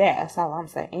story like that. That's all I'm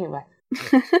saying. Anyway.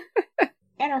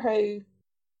 Anywho.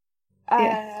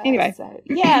 Yeah. Anyway.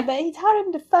 Yeah, but he taught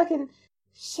him to fucking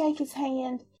shake his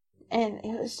hand. And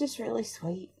it was just really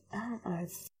sweet. I don't know.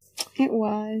 It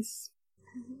was.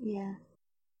 Yeah.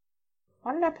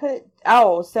 Why did I put...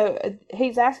 Oh, so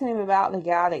he's asking him about the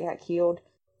guy that got killed.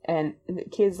 And the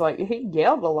kid's like, he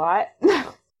yelled a lot.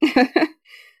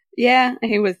 Yeah,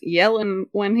 he was yelling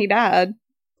when he died.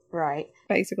 Right.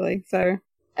 Basically, so...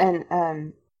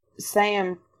 And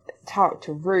Sam talked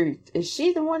to Ruth. Is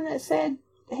she the one that said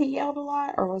he yelled a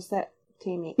lot? Or was that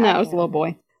Timmy? No, it was the little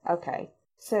boy. Okay.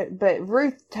 So, but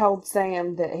Ruth told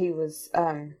Sam that he was...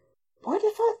 What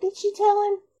the fuck did she tell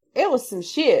him? It was some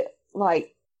shit.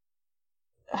 Like...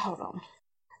 Hold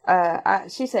on.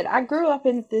 She said, I grew up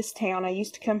in this town. I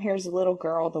used to come here as a little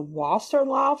girl. The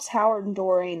Wasserlofts, Howard and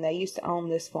Doreen, they used to own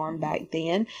this farm back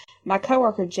then. My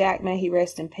coworker Jack, may he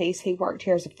rest in peace, he worked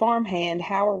here as a farmhand.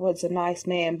 Howard was a nice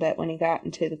man, but when he got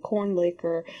into the corn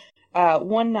liquor,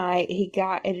 one night he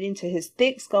got it into his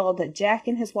thick skull that Jack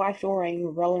and his wife Doreen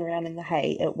were rolling around in the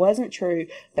hay. It wasn't true,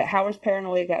 but Howard's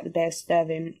paranoia got the best of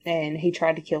him, and he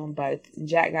tried to kill them both.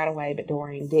 Jack got away, but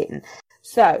Doreen didn't.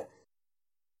 So...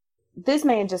 this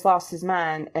man just lost his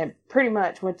mind and pretty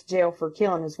much went to jail for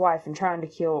killing his wife and trying to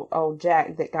kill old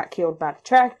Jack that got killed by the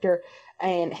tractor.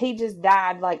 And he just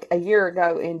died like a year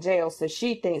ago in jail. So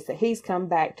she thinks that he's come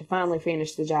back to finally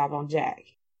finish the job on Jack.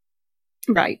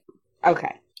 Right.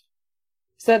 Okay.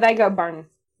 So they go burn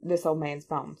this old man's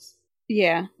bones.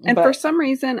 Yeah. And for some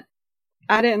reason,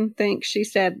 I didn't think she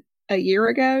said a year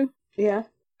ago. Yeah.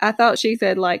 I thought she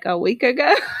said like a week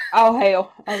ago. Oh,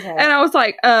 hell. Okay. And I was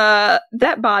like,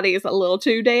 that body is a little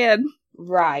too dead.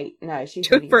 Right. No, she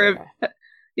said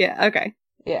yeah, okay.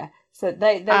 Yeah. So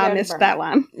they I missed that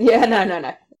line. Yeah,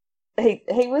 no. He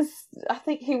was, I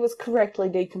think he was correctly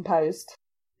decomposed.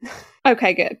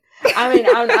 Okay, good. I mean,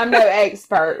 I'm no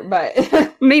expert,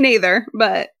 but... Me neither,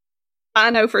 but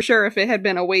I know for sure if it had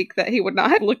been a week that he would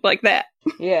not have looked like that.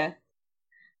 Yeah.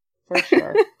 For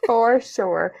sure. For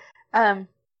sure.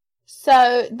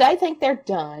 So they think they're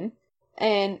done,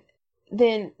 and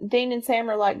then Dean and Sam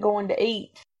are like going to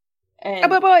eat. And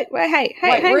but wait, hey,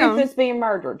 hang Ruth on. is being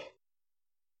murdered.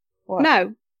 What?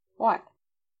 No. What?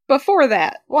 before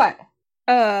that. What?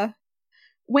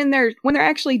 When they're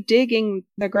actually digging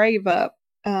the grave up,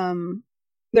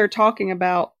 they're talking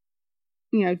about,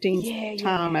 Dean's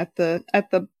time at the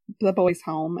boys'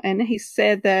 home, and he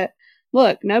said that,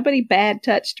 look, nobody bad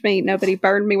touched me, nobody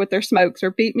burned me with their smokes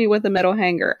or beat me with a metal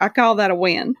hanger. I call that a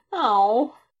win.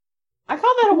 Oh, I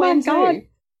call that a win too.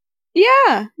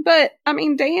 Yeah, but I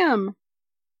mean, damn,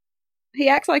 he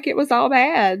acts like it was all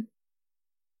bad.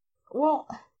 Well,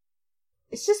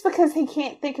 it's just because he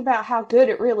can't think about how good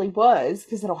it really was,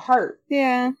 because it'll hurt.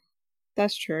 Yeah,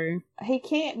 that's true. He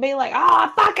can't be like, oh,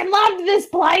 I fucking loved this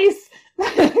place,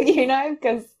 because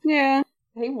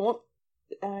he won't.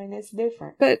 I mean, it's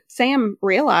different. But Sam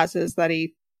realizes that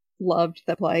he loved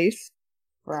the place,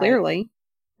 clearly,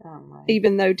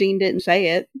 even though Dean didn't say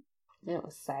it. It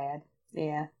was sad.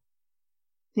 Yeah.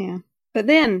 Yeah. But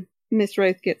then Miss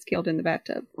Ruth gets killed in the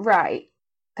bathtub. Right.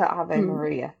 To Ave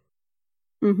Maria.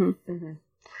 Mm-hmm. Mm-hmm.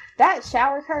 That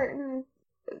shower curtain,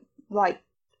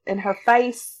 in her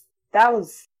face, that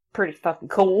was pretty fucking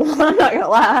cool. I'm not gonna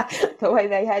lie. The way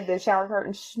they had the shower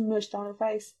curtain smushed on her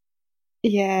face.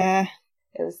 Yeah.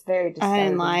 It was very disturbing. I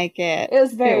didn't like it. It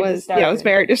was very disturbing. Yeah, it was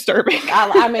very disturbing.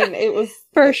 I mean, it was...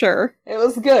 For sure. It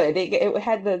was good. It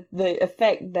had the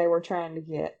effect they were trying to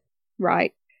get.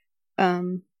 Right.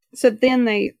 So then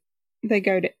they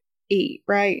go to eat,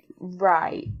 right?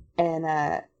 Right.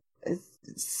 And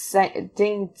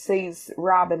Dean sees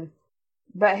Robin,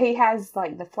 but he has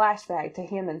the flashback to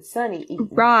him and Sonny eating.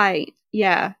 Right.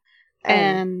 Yeah.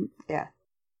 And yeah.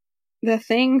 The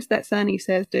things that Sonny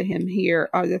says to him here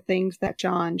are the things that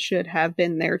John should have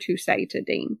been there to say to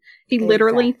Dean. He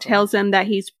literally tells him that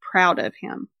he's proud of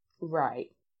him. Right.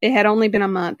 It had only been a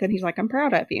month and he's like, I'm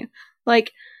proud of you.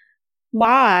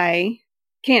 Why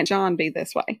can't John be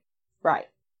this way? Right.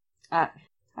 I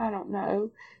don't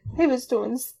know. He was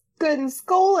doing good in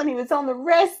school and he was on the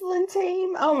wrestling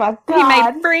team. Oh my God. He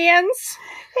made friends.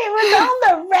 He was on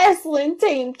the wrestling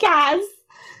team, guys.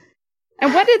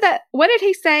 And what did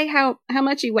he say? How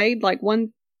much he weighed?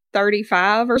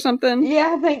 135 or something?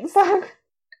 Yeah, I think so.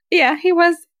 Yeah, he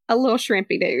was a little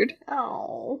shrimpy dude.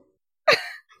 Oh.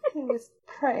 He was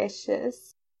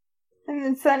precious. And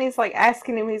then Sonny's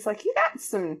asking him, he's like, you got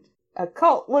some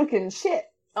occult looking shit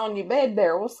on your bed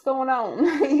there. What's going on?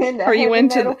 Are you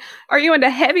into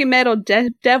heavy metal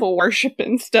devil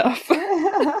worshiping stuff?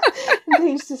 And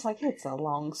he's just like, it's a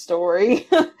long story.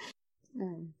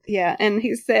 Yeah, and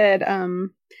he said,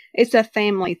 it's a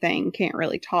family thing, can't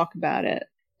really talk about it.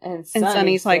 And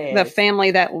Sonny's like, the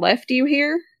family that left you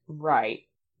here? Right.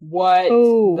 What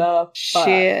the fuck?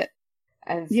 Shit.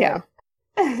 And so,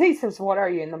 he says, what are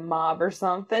you, in the mob or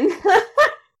something?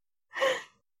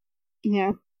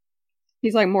 Yeah.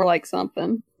 He's like, more like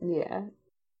something. Yeah.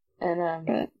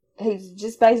 And he's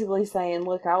just basically saying,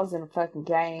 look, I was in a fucking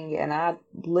gang and I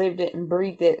lived it and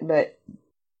breathed it, but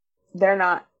they're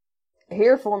not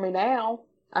here for me now.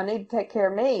 I need to take care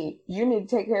of me. You need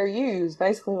to take care of you, is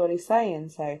basically what he's saying.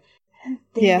 So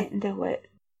they didn't do it.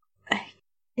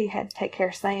 He had to take care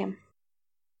of Sam.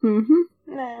 Mm-hmm.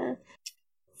 Nah.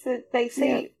 So they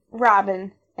see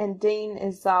Robin, and Dean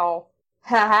is all,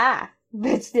 ha,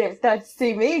 bitch never thought to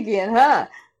see me again, huh?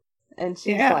 And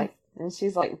she's like,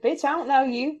 bitch, I don't know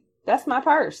you. That's my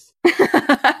purse.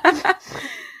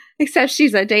 Except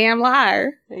she's a damn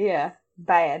liar. Yeah.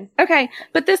 Bad. Okay,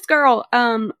 but this girl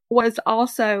was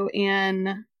also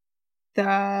in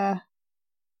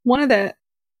one of the,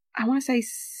 I want to say,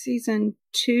 season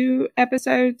 2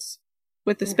 episodes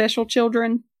with the special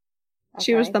children. Okay.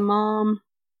 She was the mom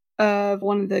of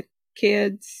one of the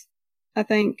kids, I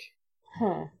think.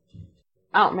 I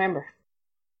don't remember.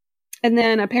 And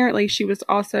then apparently she was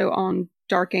also on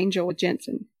Dark Angel with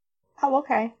Jensen. Oh,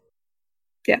 okay.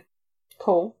 Yeah.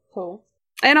 Cool.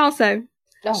 And also,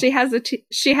 she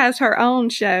has her own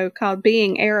show called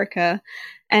Being Erica,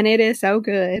 and it is so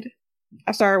good.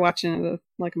 I started watching it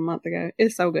a month ago.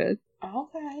 It's so good.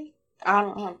 Okay. I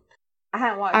don't know. I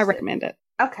haven't watched it. I recommend it.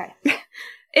 Okay.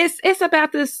 It's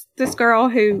about this girl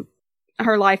who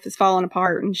her life is falling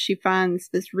apart, and she finds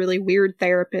this really weird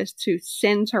therapist who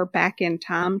sends her back in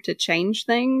time to change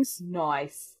things.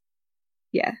 Nice.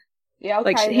 Yeah. Yeah,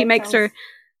 okay. He makes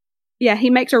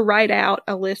her write out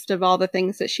a list of all the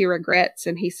things that she regrets,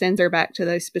 and he sends her back to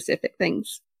those specific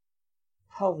things.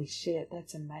 Holy shit,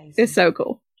 that's amazing. It's so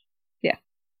cool. Yeah.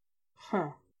 Huh.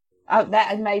 Oh,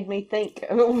 that made me think,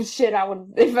 oh shit, I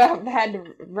would, if I had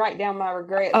to write down my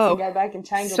regrets and go back and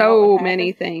change them. So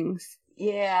many things.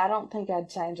 Yeah, I don't think I'd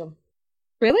change them.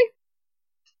 Really?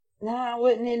 No, I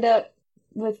wouldn't end up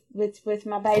with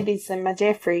my babies and my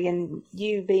Jeffrey and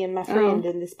you being my friend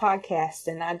in this podcast,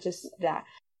 and I'm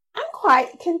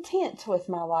quite content with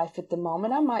my life at the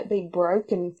moment. I might be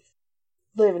broke and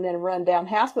living in a rundown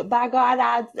house, but by God,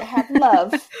 I have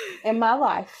love in my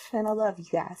life, and I love you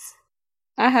guys.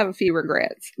 I have a few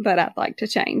regrets that I'd like to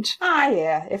change.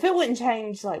 Yeah. If it wouldn't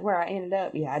change, like, where I ended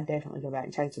up, yeah, I'd definitely go back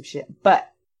and change some shit. But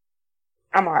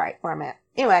I'm alright where I'm at.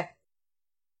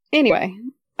 Anyway.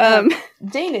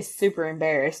 Dean is super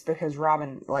embarrassed because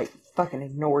Robin, like, fucking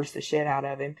ignores the shit out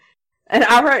of him. And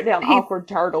I wrote down awkward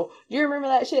turtle. Do you remember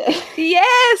that shit?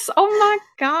 Yes! Oh my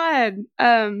God.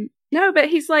 No, but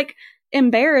he's, like,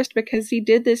 embarrassed because he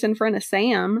did this in front of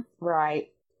Sam. Right.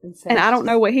 And I don't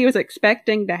know what he was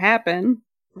expecting to happen.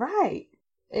 Right.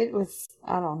 It was,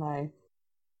 I don't know.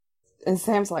 And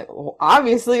Sam's like, well,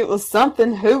 obviously it was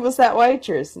something. Who was that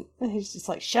waitress? And he's just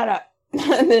like, shut up.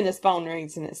 And then his phone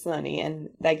rings and it's Sonny. And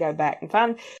they go back and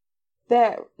find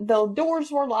that the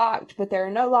doors were locked, but there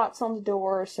are no locks on the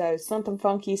door. So something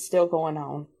funky is still going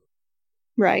on.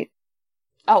 Right.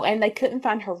 Oh, and they couldn't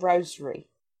find her rosary.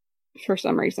 For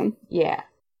some reason. Yeah.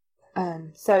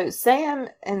 So Sam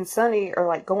and Sonny are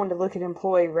like going to look at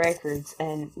employee records,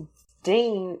 and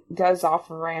Dean goes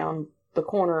off around the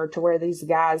corner to where these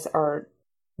guys are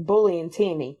bullying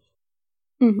Timmy.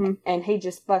 Mm-hmm. And he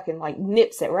just fucking like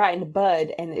nips it right in the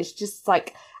bud, and it's just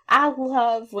like, I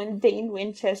love when Dean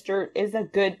Winchester is a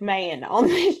good man on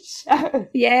this show.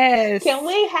 Yes. Can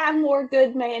we have more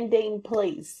good man Dean,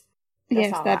 please?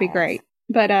 Yes, that'd be great.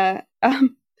 But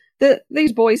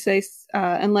these boys say,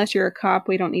 unless you're a cop,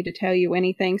 we don't need to tell you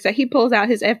anything. So he pulls out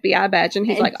his FBI badge and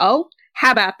he's like, oh,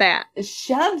 how about that?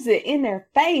 Shoves it in their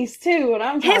face, too. And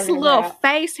I'm talking his little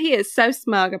face, he is so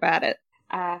smug about it.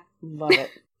 I love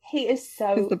it. He is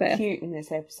so cute in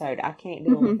this episode. I can't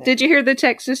deal with it. Did you hear the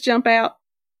text just jump out?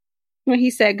 When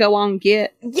he said, go on,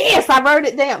 get. Yes, I wrote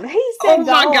it down. He said,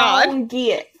 go on,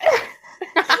 get.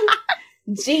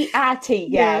 G-I-T,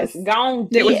 guys. Yes. Go on,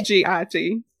 get. It was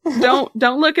G-I-T. Don't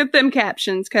look at them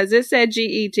captions, because it said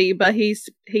G-E-T, but he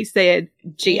said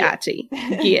G-I-T.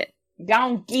 Get. Go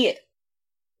on, get.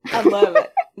 I love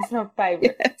it. It's my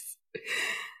favorite. Yes.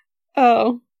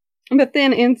 Oh. But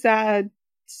then inside,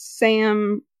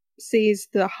 Sam sees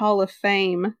the Hall of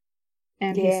Fame,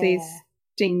 and he sees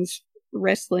Dean's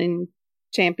wrestling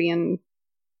champion.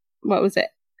 What was it?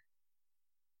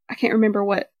 I can't remember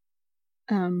what.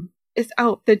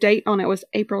 The date on it was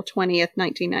April 20th,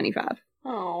 1995.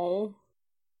 Oh.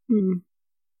 Hmm.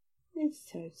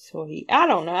 It's so sweet. I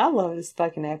don't know. I love this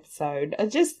fucking episode.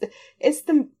 It's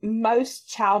the most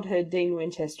childhood Dean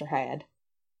Winchester had.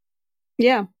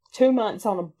 Yeah. 2 months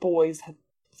on a boy's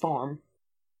farm.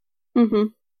 Mm-hmm.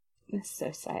 It's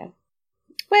so sad.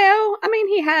 Well, I mean,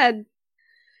 he had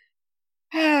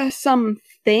some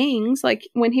things, like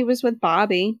when he was with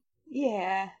Bobby.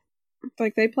 Yeah.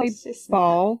 Like they played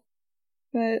ball.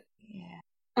 But yeah,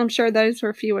 I'm sure those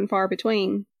were few and far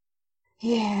between.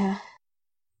 Yeah.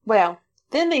 Well,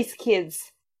 then these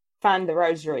kids find the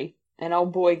rosary, and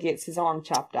old boy gets his arm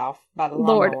chopped off by the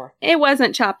lawnmower. Lord, it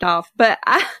wasn't chopped off, but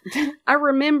I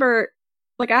remember,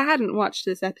 like, I hadn't watched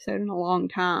this episode in a long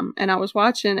time, and I was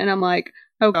watching, and I'm like,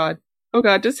 oh God,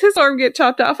 does his arm get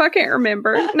chopped off? I can't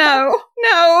remember. No.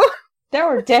 There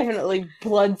were definitely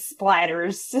blood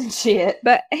splatters and shit.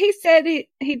 But he said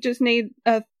he just need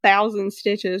 1,000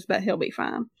 stitches, but he'll be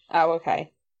fine. Oh,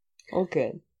 okay. Well,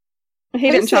 good. He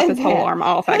didn't chop his whole arm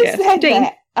off, I guess. Dean.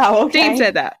 Oh, okay. Dean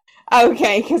said that.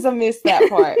 Okay, because I missed that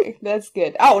part. That's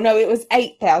good. Oh, no, it was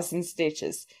 8,000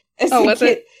 stitches. Oh, was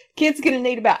it? Kid's going to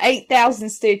need about 8,000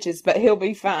 stitches, but he'll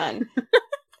be fine.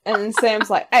 And Sam's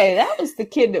like, hey, that was the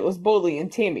kid that was bullying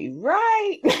Timmy,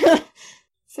 right?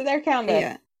 So they're kind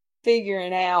of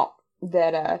figuring out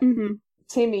that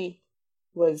Timmy's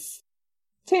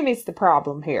the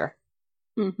problem here.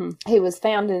 Mm-hmm. He was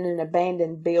found in an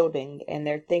abandoned building, and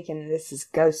they're thinking this is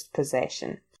ghost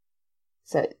possession.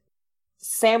 So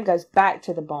Sam goes back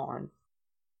to the barn.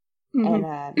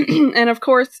 Mm-hmm. And of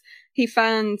course, he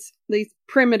finds these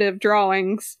primitive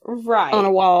drawings on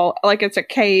a wall, like it's a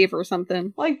cave or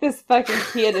something. Like this fucking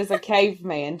kid is a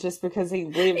caveman just because he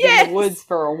lived in the woods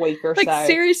for a week or so. Like,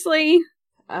 seriously?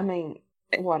 I mean,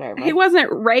 whatever. He wasn't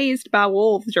raised by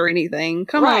wolves or anything.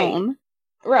 Come on.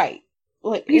 Right.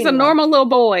 Like, he's a normal little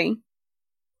boy.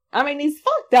 I mean, he's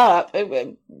fucked up,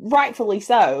 rightfully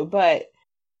so, but...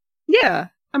 Yeah.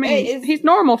 I mean, he's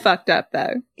normal fucked up,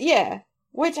 though. Yeah.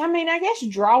 Which, I mean, I guess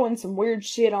drawing some weird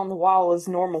shit on the wall is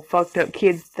normal fucked up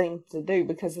kids thing to do,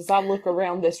 because as I look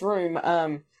around this room,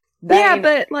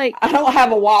 but, like... I don't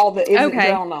have a wall that isn't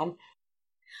drawn on.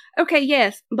 Okay,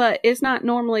 yes, but it's not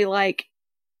normally, like,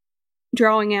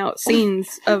 drawing out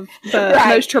scenes of the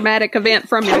most traumatic event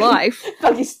from your life.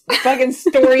 Fucking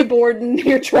storyboarding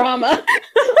your trauma.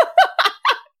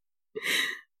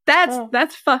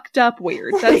 That's fucked up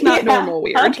weird. That's not normal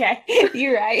weird. Okay,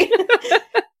 you're right.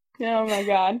 Oh my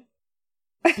god.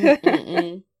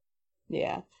 Mm-mm-mm.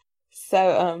 Yeah.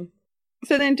 So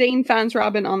then Dean finds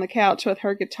Robin on the couch with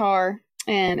her guitar,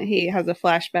 and he has a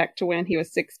flashback to when he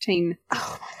was 16.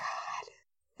 Oh my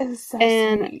god. It was so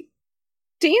sweet.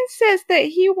 Dean says that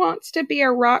he wants to be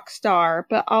a rock star,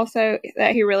 but also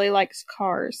that he really likes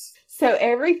cars. So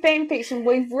every fan fiction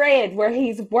we've read where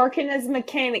he's working as a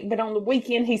mechanic, but on the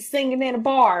weekend he's singing in a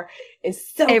bar is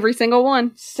so every single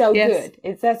one so good.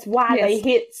 That's why they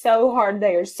hit so hard.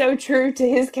 They are so true to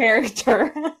his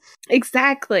character.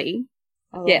 Exactly.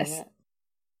 I love it.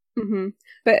 Mm-hmm.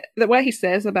 But what he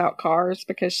says about cars,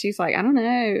 because she's like, I don't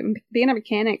know, being a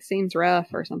mechanic seems rough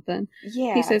or something.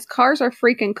 Yeah. He says, cars are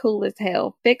freaking cool as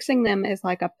hell. Fixing them is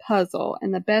like a puzzle.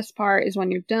 And the best part is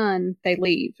when you're done, they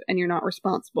leave and you're not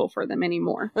responsible for them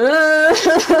anymore.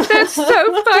 That's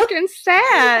so fucking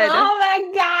sad. Oh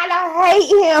my god, I hate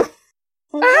him.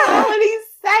 Why would he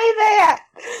say that?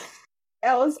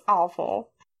 That was awful.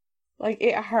 Like,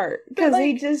 it hurt. Because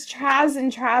he just tries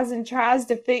and tries and tries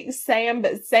to fix Sam,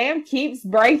 but Sam keeps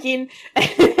breaking and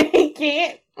he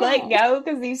can't let go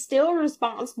because he's still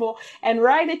responsible. And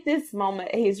right at this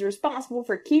moment, he's responsible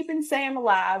for keeping Sam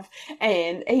alive.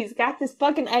 And he's got this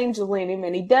fucking angel in him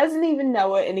and he doesn't even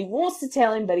know it. And he wants to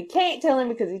tell him, but he can't tell him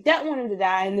because he doesn't want him to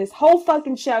die. And this whole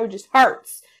fucking show just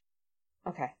hurts.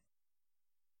 Okay.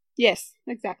 Yes,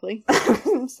 exactly.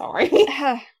 I'm sorry.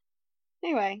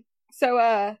 Anyway,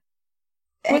 so,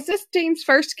 was this Dean's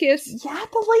first kiss? Yeah, I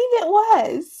believe it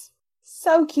was.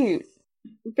 So cute.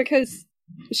 Because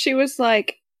she was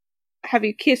like, have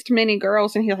you kissed many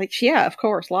girls? And he's like, yeah, of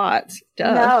course, lots.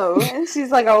 Duh. No. And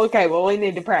she's like, oh, okay, well, we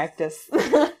need to practice.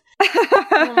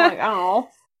 I'm like, oh.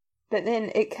 But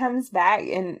then it comes back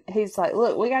and he's like,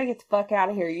 look, we gotta get the fuck out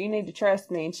of here. You need to trust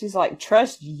me. And she's like,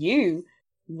 trust you?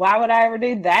 Why would I ever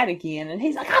do that again? And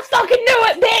he's like, I fucking knew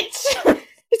it, bitch!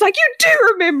 He's like, you do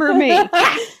remember me!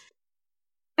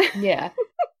 Yeah.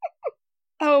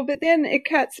 Oh, but then it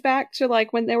cuts back to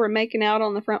like when they were making out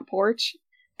on the front porch,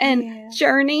 and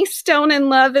Journey Stone in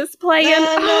Love is playing.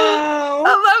 Oh, I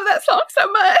love that song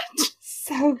so much.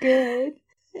 So good.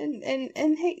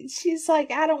 And she's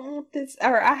like, I don't want this,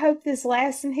 or I hope this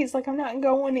lasts. And he's like, I'm not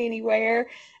going anywhere.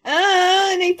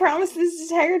 And he promises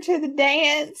to take her to the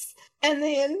dance, and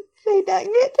then he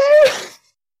doesn't get to.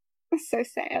 It's so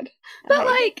sad. But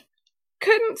like,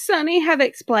 couldn't Sonny have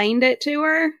explained it to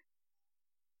her?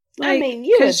 Like, I mean,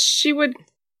 because she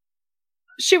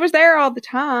was there all the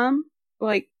time.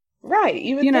 Like, right.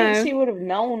 You would think she would have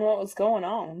known what was going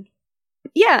on.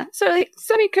 Yeah. So like,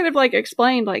 Sonny could have like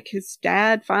explained, like, his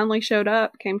dad finally showed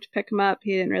up, came to pick him up.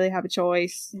 He didn't really have a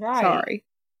choice. Right. Sorry.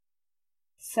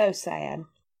 So sad.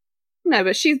 No,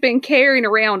 but she's been carrying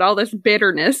around all this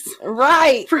bitterness.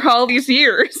 Right. For all these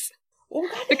years. Well,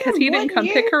 because he didn't come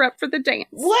pick her up for the dance.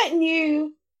 Wouldn't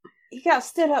you? You got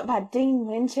stood up by Dean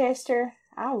Winchester.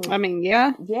 I mean,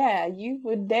 yeah. Yeah, you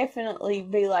would definitely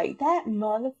be like, that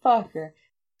motherfucker.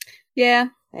 Yeah.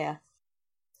 Yeah.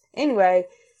 Anyway,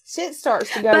 shit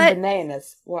starts to go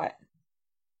bananas. What?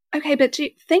 Okay, but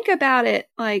think about it.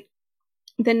 Like,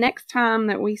 the next time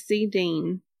that we see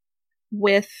Dean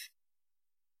with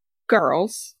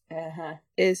girls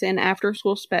is in After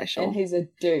School Special. And he's a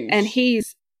douche. And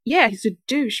he's a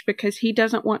douche because he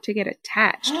doesn't want to get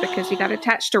attached because he got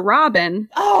attached to Robin.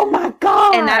 Oh my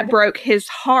god! And that broke his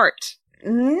heart.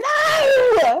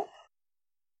 No!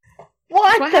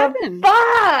 What happened?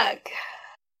 Fuck?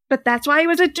 But that's why he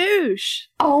was a douche.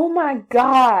 Oh my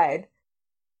god.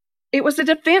 It was a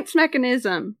defense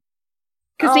mechanism.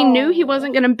 Because he knew he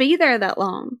wasn't going to be there that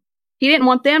long. He didn't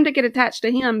want them to get attached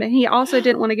to him, but he also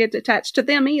didn't want to get attached to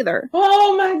them either.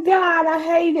 Oh my god, I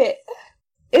hate it.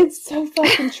 It's so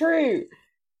fucking true.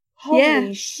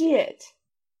 Holy shit.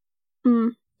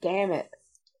 Mm. Damn it.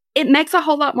 It makes a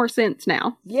whole lot more sense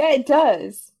now. Yeah, it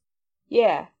does.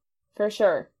 Yeah, for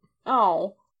sure.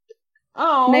 Oh.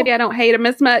 Maybe I don't hate him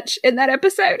as much in that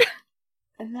episode.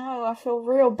 No, I feel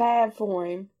real bad for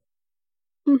him.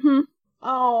 Mm-hmm.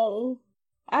 Oh,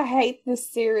 I hate this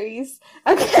series.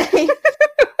 Okay.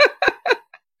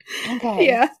 Okay.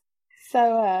 Yeah.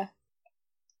 So,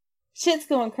 shit's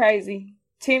going crazy.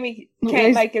 Timmy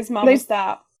can't make his mama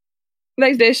stop.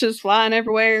 There's dishes flying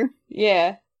everywhere.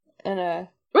 Yeah. And,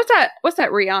 What's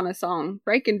that Rihanna song?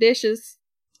 Breaking Dishes?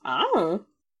 I don't know.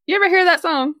 You ever hear that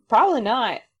song? Probably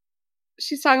not.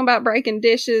 She's talking about breaking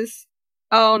dishes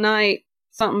all night.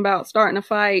 Something about starting a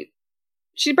fight.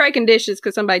 She's breaking dishes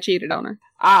because somebody cheated on her.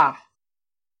 Ah.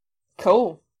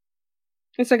 Cool.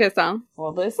 It's a good song.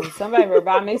 Well, listen, somebody better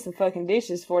buy me some fucking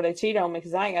dishes before they cheat on me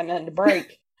because I ain't got nothing to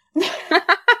break.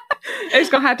 It's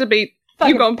gonna have to be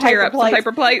you gonna tear up some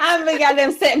paper plates. I'm gonna got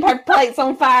them setting paper plates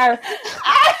on fire.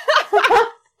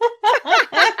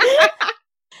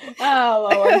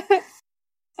 Oh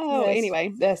Lord.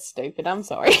 Anyway, that's stupid. I'm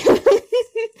sorry.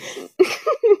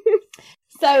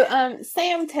 So,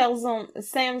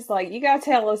 Sam's like, you gotta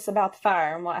tell us about the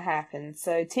fire and what happened.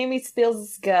 So Timmy spills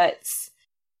his guts,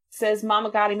 says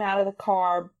Mama got him out of the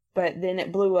car, but then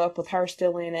it blew up with her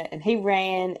still in it, and he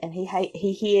ran and he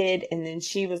hid, and then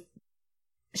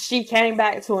she came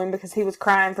back to him because he was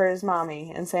crying for his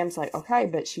mommy, and Sam's like, okay,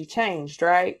 but she changed,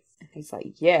 right? And he's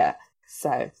like, yeah.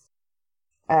 So,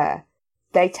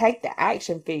 they take the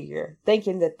action figure,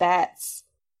 thinking that that's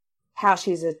how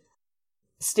she's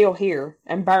still here,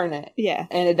 and burn it. Yeah.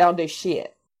 And it don't do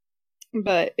shit.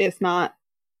 But it's not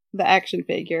the action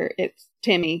figure. It's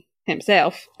Timmy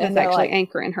himself that's actually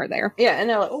anchoring her there. Yeah, and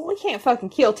they're like, well, we can't fucking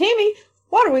kill Timmy.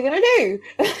 What are we going to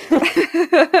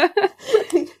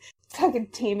do? Fucking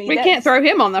Timmy. We can't throw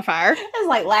him on the fire. That's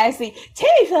like Lassie.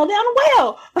 Timmy fell down a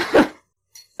well.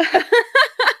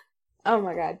 Oh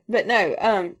my God. But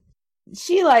no,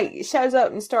 she like shows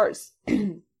up and starts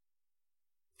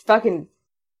fucking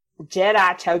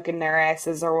Jedi choking their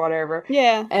asses or whatever.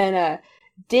 Yeah. And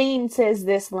Dean says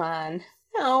this line.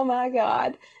 Oh my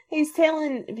God. He's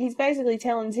basically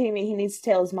telling Timmy he needs to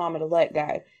tell his mama to let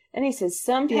go. And he says,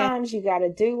 sometimes you gotta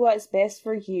do what's best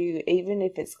for you, even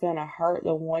if it's gonna hurt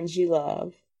the ones you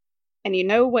love. And you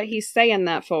know what he's saying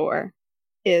that for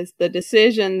is the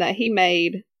decision that he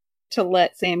made to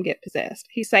let Sam get possessed.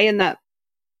 He's saying that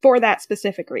for that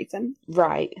specific reason.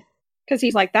 Right. Because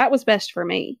he's like, that was best for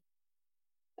me.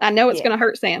 I know it's going to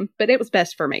hurt Sam, but it was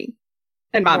best for me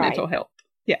and my mental health.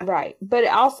 Yeah. Right. But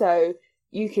also,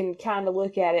 you can kind of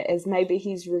look at it as maybe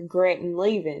he's regretting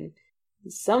leaving.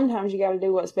 Sometimes you got to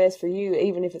do what's best for you,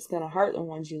 even if it's going to hurt the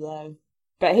ones you love.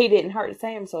 But he didn't hurt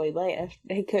Sam, so he left.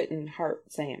 He couldn't hurt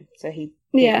Sam, so he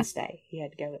didn't stay. He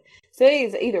had to go. So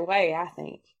it's either way, I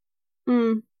think.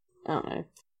 I don't know.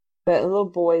 But the little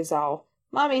boy's all,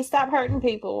 Mommy, stop hurting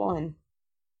people. And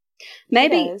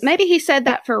maybe he said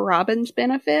that for Robin's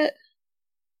benefit.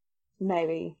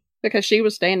 Maybe. Because she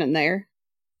was standing there.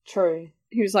 True.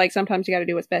 He was like, sometimes you got to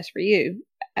do what's best for you.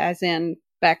 As in,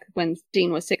 back when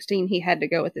Dean was 16, he had to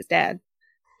go with his dad.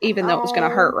 Even though it was going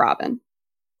to hurt Robin.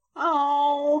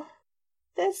 Oh,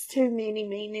 that's too many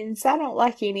meanings. I don't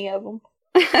like any of them.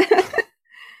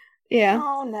 Yeah.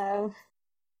 Oh, no.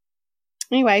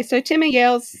 Anyway, so Timmy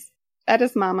yells at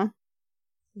his mama.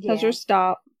 Tells her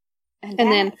stop. And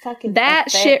then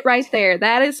that shit right there,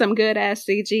 that is some good ass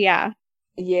CGI.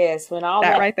 Yes, when all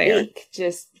that right there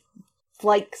just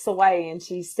flakes away and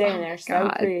she's standing there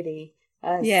so pretty.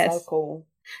 That's so cool.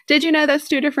 Did you know those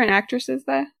two different actresses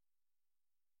though?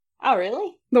 Oh,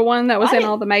 really? The one that was in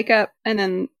all the makeup and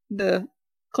then the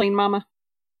Clean Mama.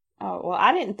 Oh, well,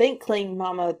 I didn't think Clean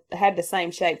Mama had the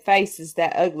same shaped face as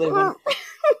that ugly one.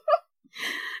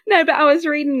 No, but I was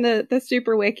reading the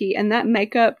Super Wiki, and that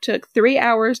makeup took 3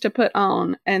 hours to put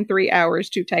on and 3 hours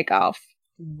to take off.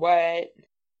 What?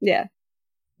 Yeah.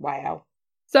 Wow.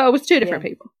 So it was two different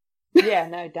people. Yeah,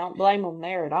 no, don't blame them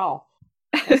there at all.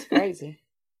 That's crazy.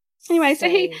 Anyway, so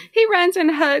he runs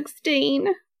and hugs Dean.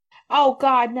 Oh,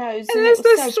 God knows. And it's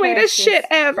the sweetest shit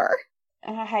ever.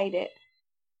 And I hate it.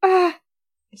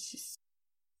 It's just,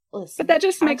 listen. But that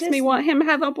just makes me want him to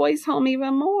have a boys' home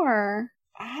even more.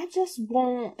 I just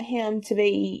want him to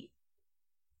be,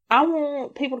 I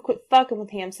want people to quit fucking with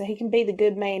him so he can be the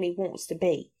good man he wants to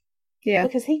be. Yeah.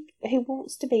 Because he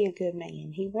wants to be a good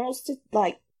man. He wants to,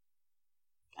 like,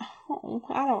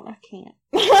 I can't.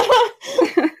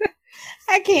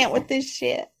 I can't with this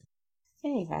shit.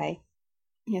 Anyway.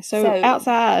 Yeah, so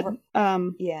outside,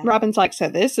 Robin's like, so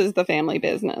this is the family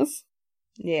business.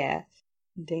 Yeah.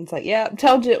 Dean's like, yep,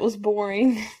 told you it was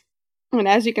boring. And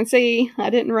as you can see, I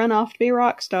didn't run off to be a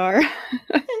rock star.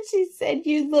 And she said,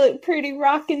 you look pretty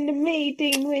rockin' to me,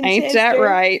 Dean Winchester. Ain't that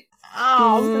right?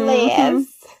 Oh, bless.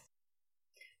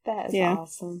 That's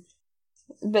awesome.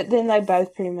 But then they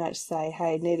both pretty much say,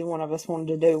 hey, neither one of us wanted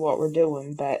to do what we're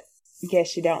doing, but I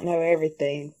guess you don't know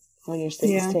everything when you're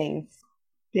 16.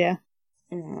 Yeah.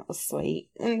 That was sweet.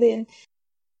 And then,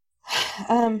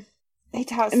 he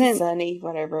talks to Sonny,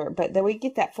 whatever, but then we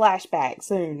get that flashback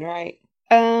soon, right?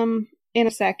 In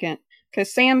a second.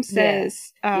 Because Sam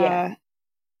says,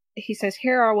 he says,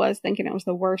 here I was thinking it was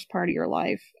the worst part of your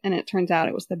life, and it turns out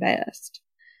it was the best.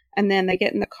 And then they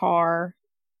get in the car,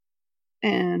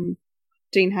 and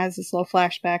Dean has this little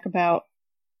flashback about,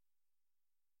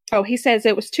 he says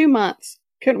it was 2 months.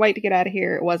 Couldn't wait to get out of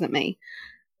here. It wasn't me.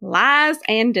 Lies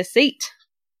and deceit.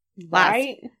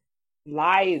 Right?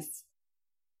 Lies.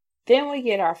 Then we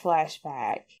get our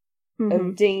flashback.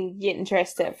 of Dean getting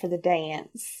dressed up for the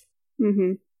dance.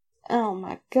 Mm-hmm. Oh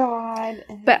my God.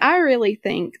 But I really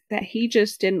think that he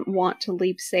just didn't want to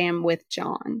leave Sam with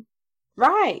John.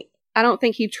 Right. I don't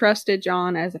think he trusted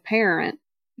John as a parent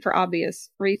for obvious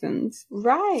reasons.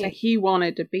 Right. So he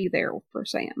wanted to be there for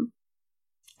Sam.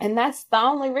 And that's the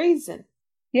only reason.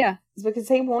 Yeah. It's because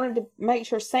he wanted to make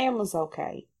sure Sam was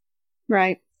okay.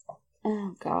 Right.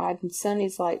 Oh, God. And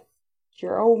Sonny's like,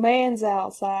 your old man's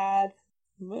outside.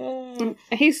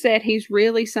 He said he's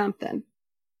really something.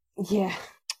 Yeah.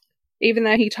 Even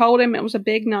though he told him it was a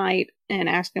big night and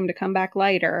asked him to come back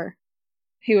later,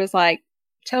 he was like,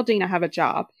 tell Dean I have a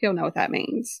job. He'll know what that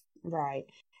means. Right.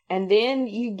 And then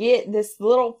you get this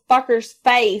little fucker's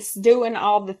face doing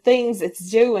all the things it's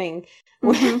doing.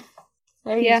 Mm-hmm.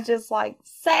 Where he's just like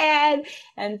sad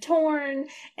and torn,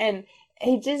 and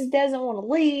he just doesn't want to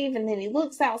leave. And then he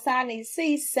looks outside and he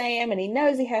sees Sam, and he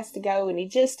knows he has to go, and he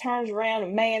just turns around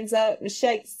and mans up and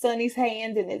shakes Sonny's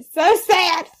hand, and it's so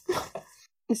sad.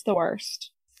 It's the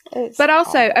worst. But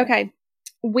also, okay,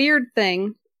 weird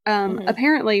thing.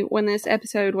 Apparently, when this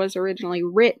episode was originally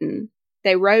written,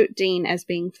 they wrote Dean as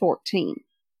being 14.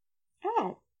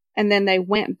 Oh. And then they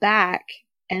went back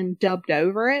and dubbed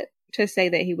over it to say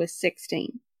that he was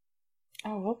 16.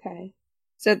 Oh, okay.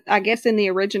 So I guess in the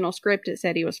original script it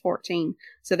said he was 14.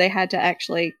 So they had to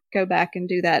actually go back and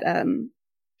do that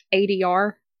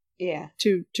ADR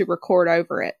to record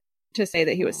over it to say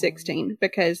that he was 16,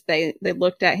 because they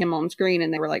looked at him on screen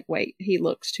and they were like, wait, he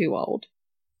looks too old.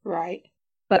 Right.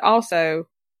 But also,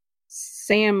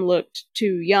 Sam looked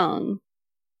too young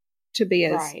to be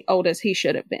as old as he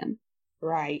should have been.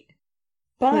 Right.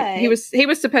 But he was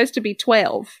supposed to be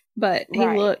 12, but he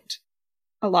looked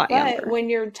a lot younger. But when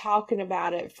you're talking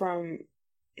about it from,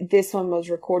 this one was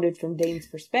recorded from Dean's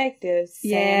perspective,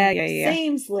 Sam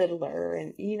seems littler,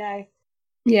 and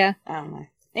Yeah. I don't know.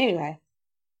 Anyway.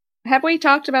 Have we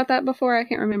talked about that before? I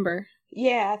can't remember.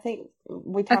 Yeah, I think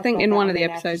we talked about in that one of the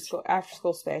episodes. After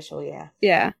school special, yeah.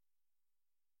 Yeah.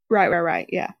 Right,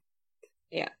 yeah.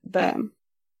 Yeah, but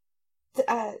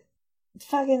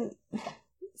fucking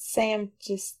Sam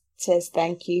just says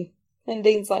thank you. And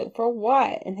Dean's like, for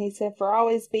what? And he said, for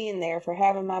always being there, for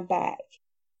having my back.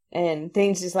 And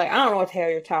Dean's just like, I don't know what the hell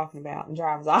you're talking about, and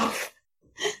drives off.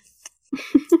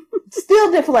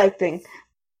 Still deflecting.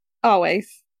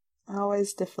 Always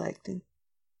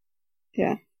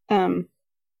Yeah.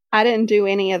 I didn't do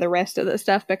any of the rest of the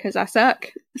stuff because I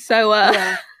suck. So,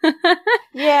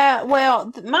 Yeah,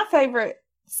 well, my favorite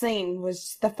scene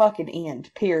was the fucking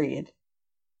end, period.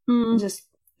 Just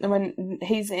when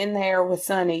he's in there with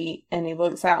Sonny and he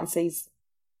looks out and sees,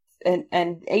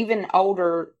 and even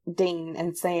older Dean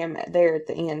and Sam there at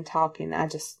the end talking, I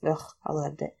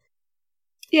loved it.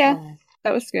 Yeah,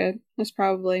 that was good. That's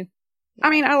probably, I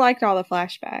mean, I liked all the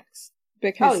flashbacks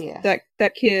because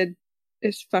that kid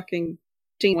is fucking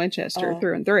Dean Winchester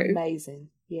through and through. Amazing.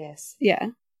 Yes. Yeah.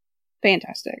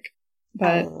 Fantastic. But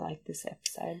I really like this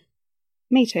episode.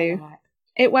 Me too.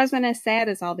 It wasn't as sad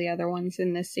as all the other ones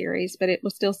in this series, but it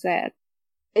was still sad.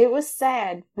 It was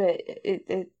sad, but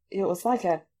it was like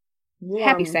a warm,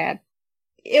 happy sad.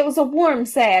 It was a warm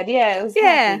sad. Yeah, it was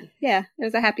happy. Yeah. It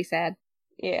was a happy sad.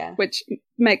 Yeah. Which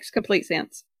makes complete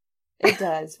sense. It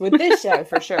does. With this show,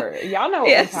 for sure. Y'all know what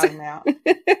we're talking about.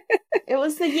 It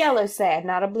was the yellow sad,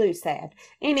 not a blue sad.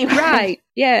 Anyway. Right.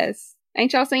 Yes.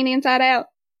 Ain't y'all seen Inside Out?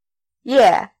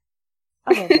 Yeah.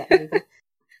 I love that movie.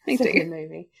 Me it's too. a good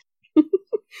movie.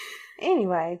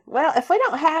 Anyway, well, if we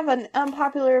don't have an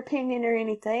unpopular opinion or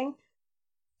anything,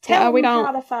 tell them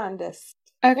how to find us.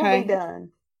 Okay. We'll be done.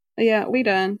 Yeah, we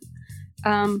done.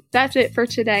 That's it for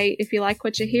today. If you like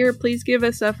what you hear, please give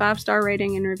us a 5-star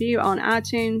rating and review on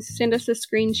iTunes. Send us a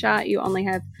screenshot. You only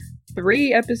have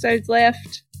 3 episodes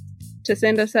left to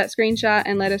send us that screenshot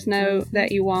and let us know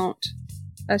that you want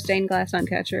a stained glass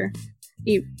uncatcher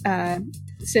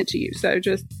sent to you. So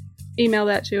just email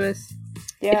that to us.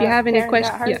 Yeah, if you have any Karen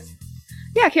questions.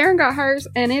 Yeah, Karen got hers,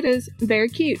 and it is very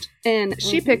cute. And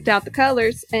she picked out the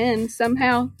colors and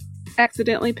somehow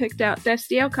accidentally picked out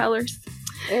Destiel colors.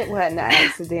 It wasn't an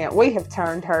accident. We have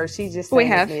turned her. She just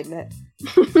admitting it.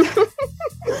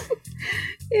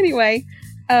 Anyway,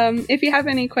 if you have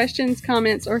any questions,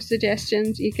 comments, or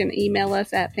suggestions, you can email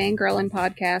us at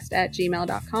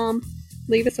fangirlingpodcast@gmail.com.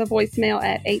 Leave us a voicemail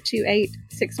at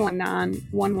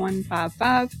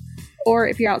 828-619-1155. Or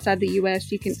if you're outside the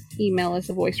U.S., you can email us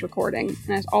a voice recording.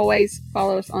 And as always,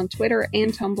 follow us on Twitter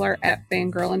and Tumblr at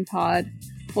fangirlingpod.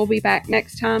 We'll be back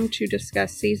next time to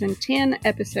discuss Season 10,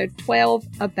 Episode 12,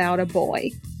 About a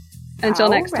Boy. Until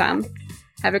next time,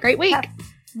 have a great week.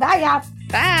 Bye, y'all.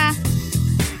 Bye.